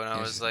 months ago, and I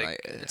was like,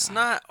 it's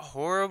not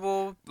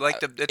horrible.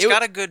 Like it's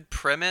got a good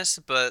premise,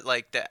 but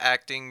like the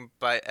acting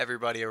by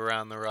everybody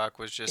around The Rock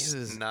was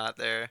just not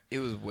there. It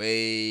was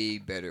way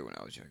better when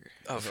I was younger.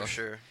 Oh, for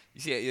sure.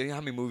 You see how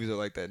many movies are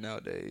like that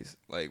nowadays?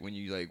 Like when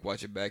you like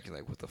watch it back, you're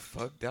like, what the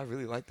fuck? Did I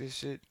really like this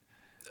shit?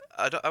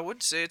 I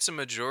wouldn't say it's a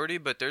majority,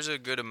 but there's a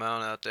good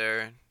amount out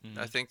there. Mm-hmm.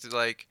 I think that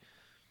like.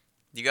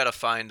 You gotta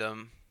find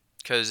them,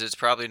 because it's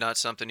probably not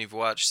something you've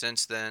watched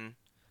since then,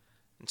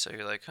 and so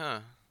you're like,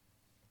 huh,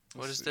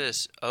 what is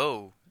this?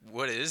 Oh,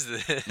 what is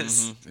this?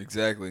 Mm-hmm,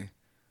 exactly.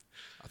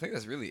 I think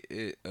that's really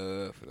it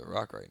for The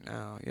Rock right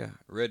now. Yeah,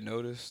 Red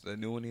Notice, the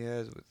new one he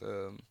has with.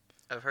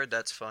 I've heard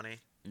that's funny.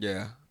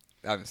 Yeah,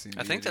 I haven't seen it.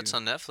 I think that's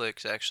on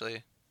Netflix,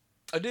 actually.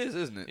 It is,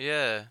 isn't it?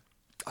 Yeah.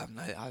 I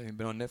haven't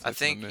been on Netflix. I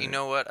think, you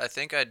know what? I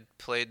think I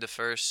played the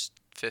first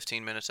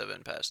 15 minutes of it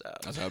and passed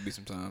out. That's how it be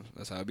sometimes,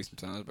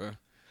 bro.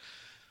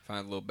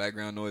 Find a little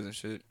background noise and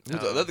shit. The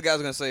other guy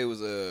was going to say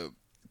was,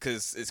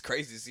 because it's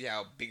crazy to see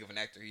how big of an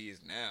actor he is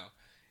now.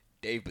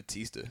 Dave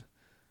Bautista.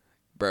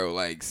 Bro,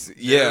 like,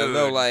 yeah, dude,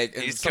 no, like,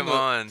 come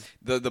on.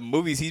 The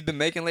movies he's been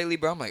making lately,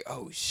 bro, I'm like,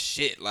 oh,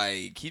 shit.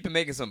 Like, he's been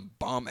making some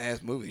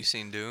bomb-ass movies. You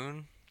seen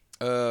Dune?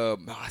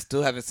 I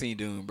still haven't seen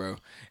Dune, bro.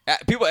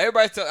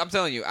 I'm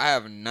telling you, I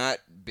have not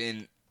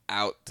been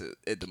out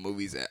at the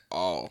movies at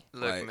all.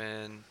 Look,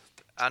 man.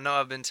 I know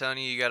I've been telling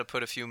you got to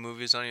put a few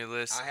movies on your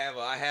list. I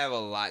have a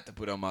lot to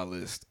put on my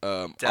list.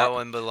 That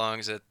one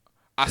belongs at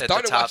the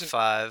top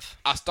 5.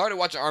 I started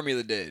watching Army of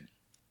the Dead.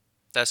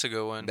 That's a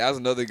good one. That was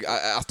another.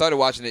 I started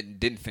watching it and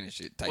didn't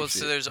finish it.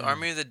 So there's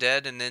Army of the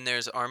Dead, and then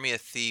there's Army of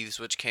Thieves,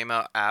 which came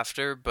out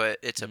after, but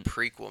it's a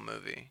prequel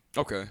movie.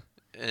 Okay.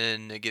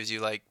 And it gives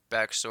you like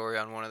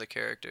backstory on one of the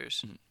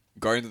characters.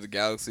 Guardians of the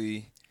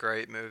Galaxy.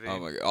 Great movie. Oh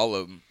my god, all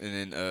of them. And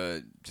then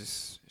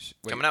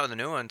coming out with a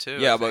new one too.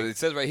 Yeah, but it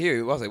says right here.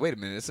 I was like, wait a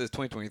minute. It says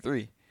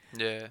 2023.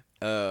 Yeah.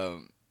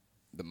 The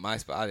My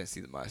Spy. I didn't see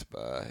the My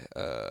Spy.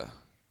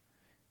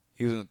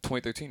 He was in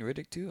 2013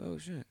 Riddick too. Oh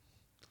shit.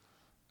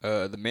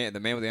 The man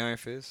with the Iron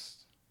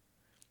Fist.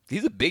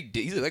 He's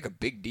like a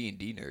big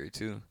D&D nerd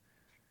too.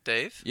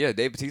 Dave? Yeah,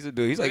 Dave Bautista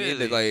dude. He's like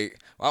really? into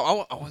like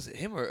I was it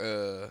him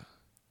or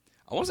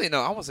I want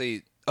to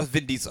say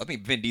Vin Diesel. I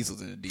think Vin Diesel's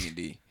in the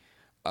D&D.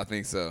 I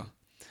think so.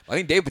 I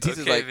think Dave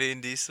Bautista's like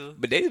Vin Diesel.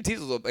 But Dave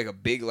Bautista's like a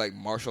big like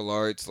martial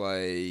arts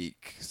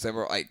like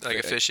samurai like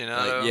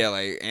aficionado.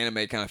 Like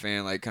anime kind of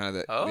fan, like kind of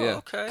that. Oh, yeah,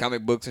 okay.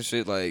 Comic books and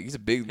shit. Like he's a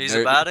big. He's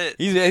nerd. about it.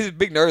 He's a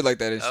big nerd like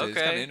that and shit. Okay.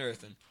 It's kind of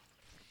interesting.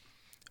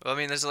 Well, I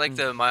mean, there's like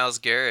the Miles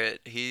Garrett.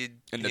 He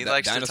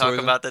likes to talk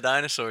about the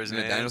dinosaurs,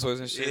 man. The dinosaurs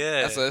and shit.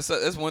 Yeah.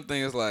 That's one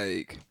thing. It's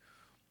like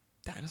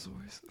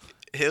dinosaurs.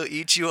 He'll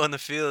eat you on the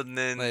field and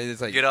then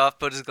like, get off,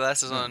 put his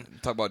glasses on.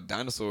 Talk about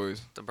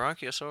dinosaurs. The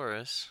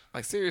Bronchiosaurus.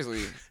 Like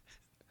seriously,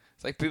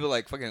 It's like people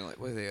like fucking like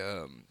what are they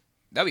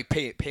that'd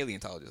be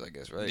paleontologists, I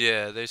guess, right?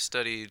 Yeah, they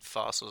studied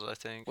fossils, I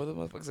think. What the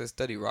motherfuckers that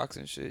study rocks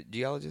and shit?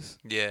 Geologists?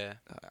 Yeah.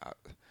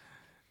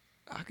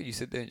 How could you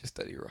sit there and just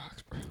study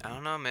rocks, bro? I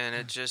don't know, man.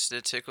 It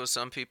tickles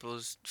some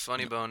people's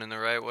funny bone in the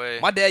right way.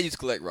 My dad used to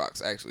collect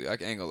rocks. Actually, I ain't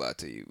gonna lie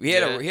to you. He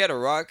had a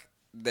rock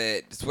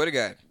that, swear to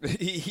God,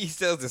 he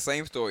tells the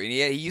same story. And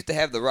he used to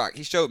have the rock.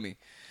 He showed me.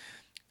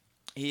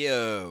 He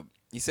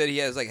said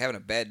he was like having a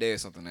bad day or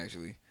something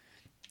actually,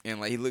 and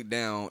like he looked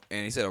down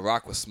and he said a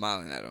rock was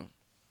smiling at him.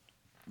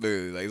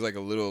 Literally, like it's like a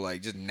little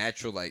like just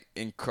natural like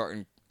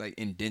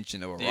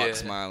indention of a rock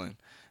smiling,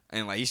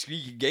 and like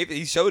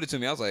he showed it to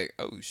me. I was like,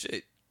 oh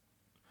shit.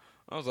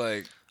 I was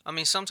like, I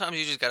mean, sometimes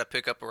you just gotta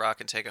pick up a rock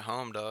and take it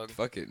home, dog.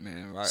 Fuck it,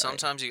 man.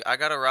 Sometimes I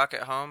got a rock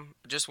at home,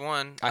 just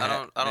one.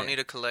 I don't need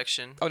a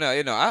collection. Oh no,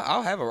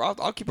 I'll have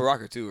I'll keep a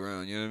rock or two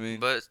around. You know what I mean?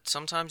 But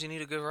sometimes you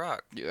need a good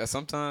rock. Yeah,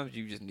 sometimes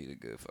you just need a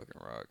good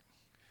fucking rock,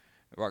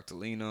 a rock to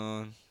lean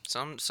on.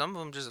 Some of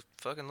them just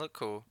fucking look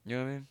cool. You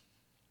know what I mean?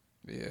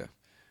 But yeah.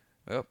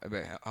 Well, I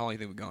bet. How long do you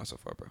think we've gone so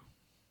far, bro?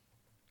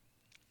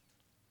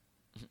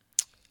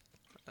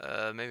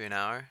 Maybe an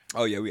hour.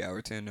 Oh yeah, we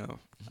hour 10 now.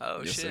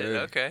 Oh yes, shit. Sir.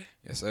 Okay.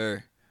 Yes,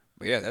 sir.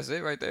 But yeah, that's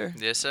it right there.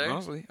 Yes, sir.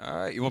 Honestly. All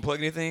right. You want to plug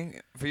anything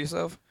for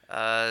yourself?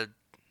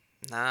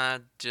 Nah.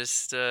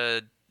 Just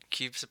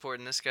keep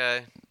supporting this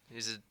guy.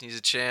 He's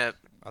a champ.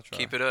 I'll try.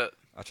 Keep it up.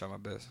 I'll try my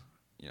best.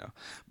 You know.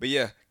 But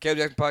yeah, Kev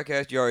Jackson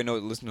Podcast. You already know.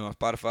 Listen to on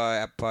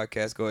Spotify, Apple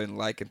Podcasts. Go ahead and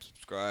like and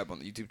subscribe on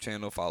the YouTube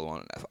channel. Follow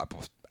on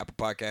Apple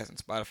Podcasts and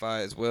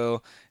Spotify as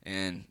well.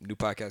 And new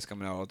podcasts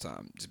coming out all the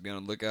time. Just be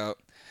on the lookout.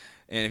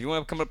 And if you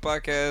want to come up with a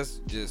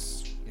podcast,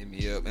 just hit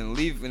me up and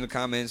leave in the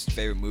comments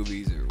favorite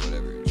movies or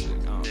whatever. Shit.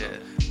 I don't know.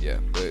 Yeah.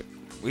 But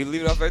we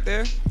leave it off right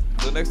there.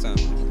 Until next time.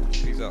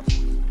 Peace out.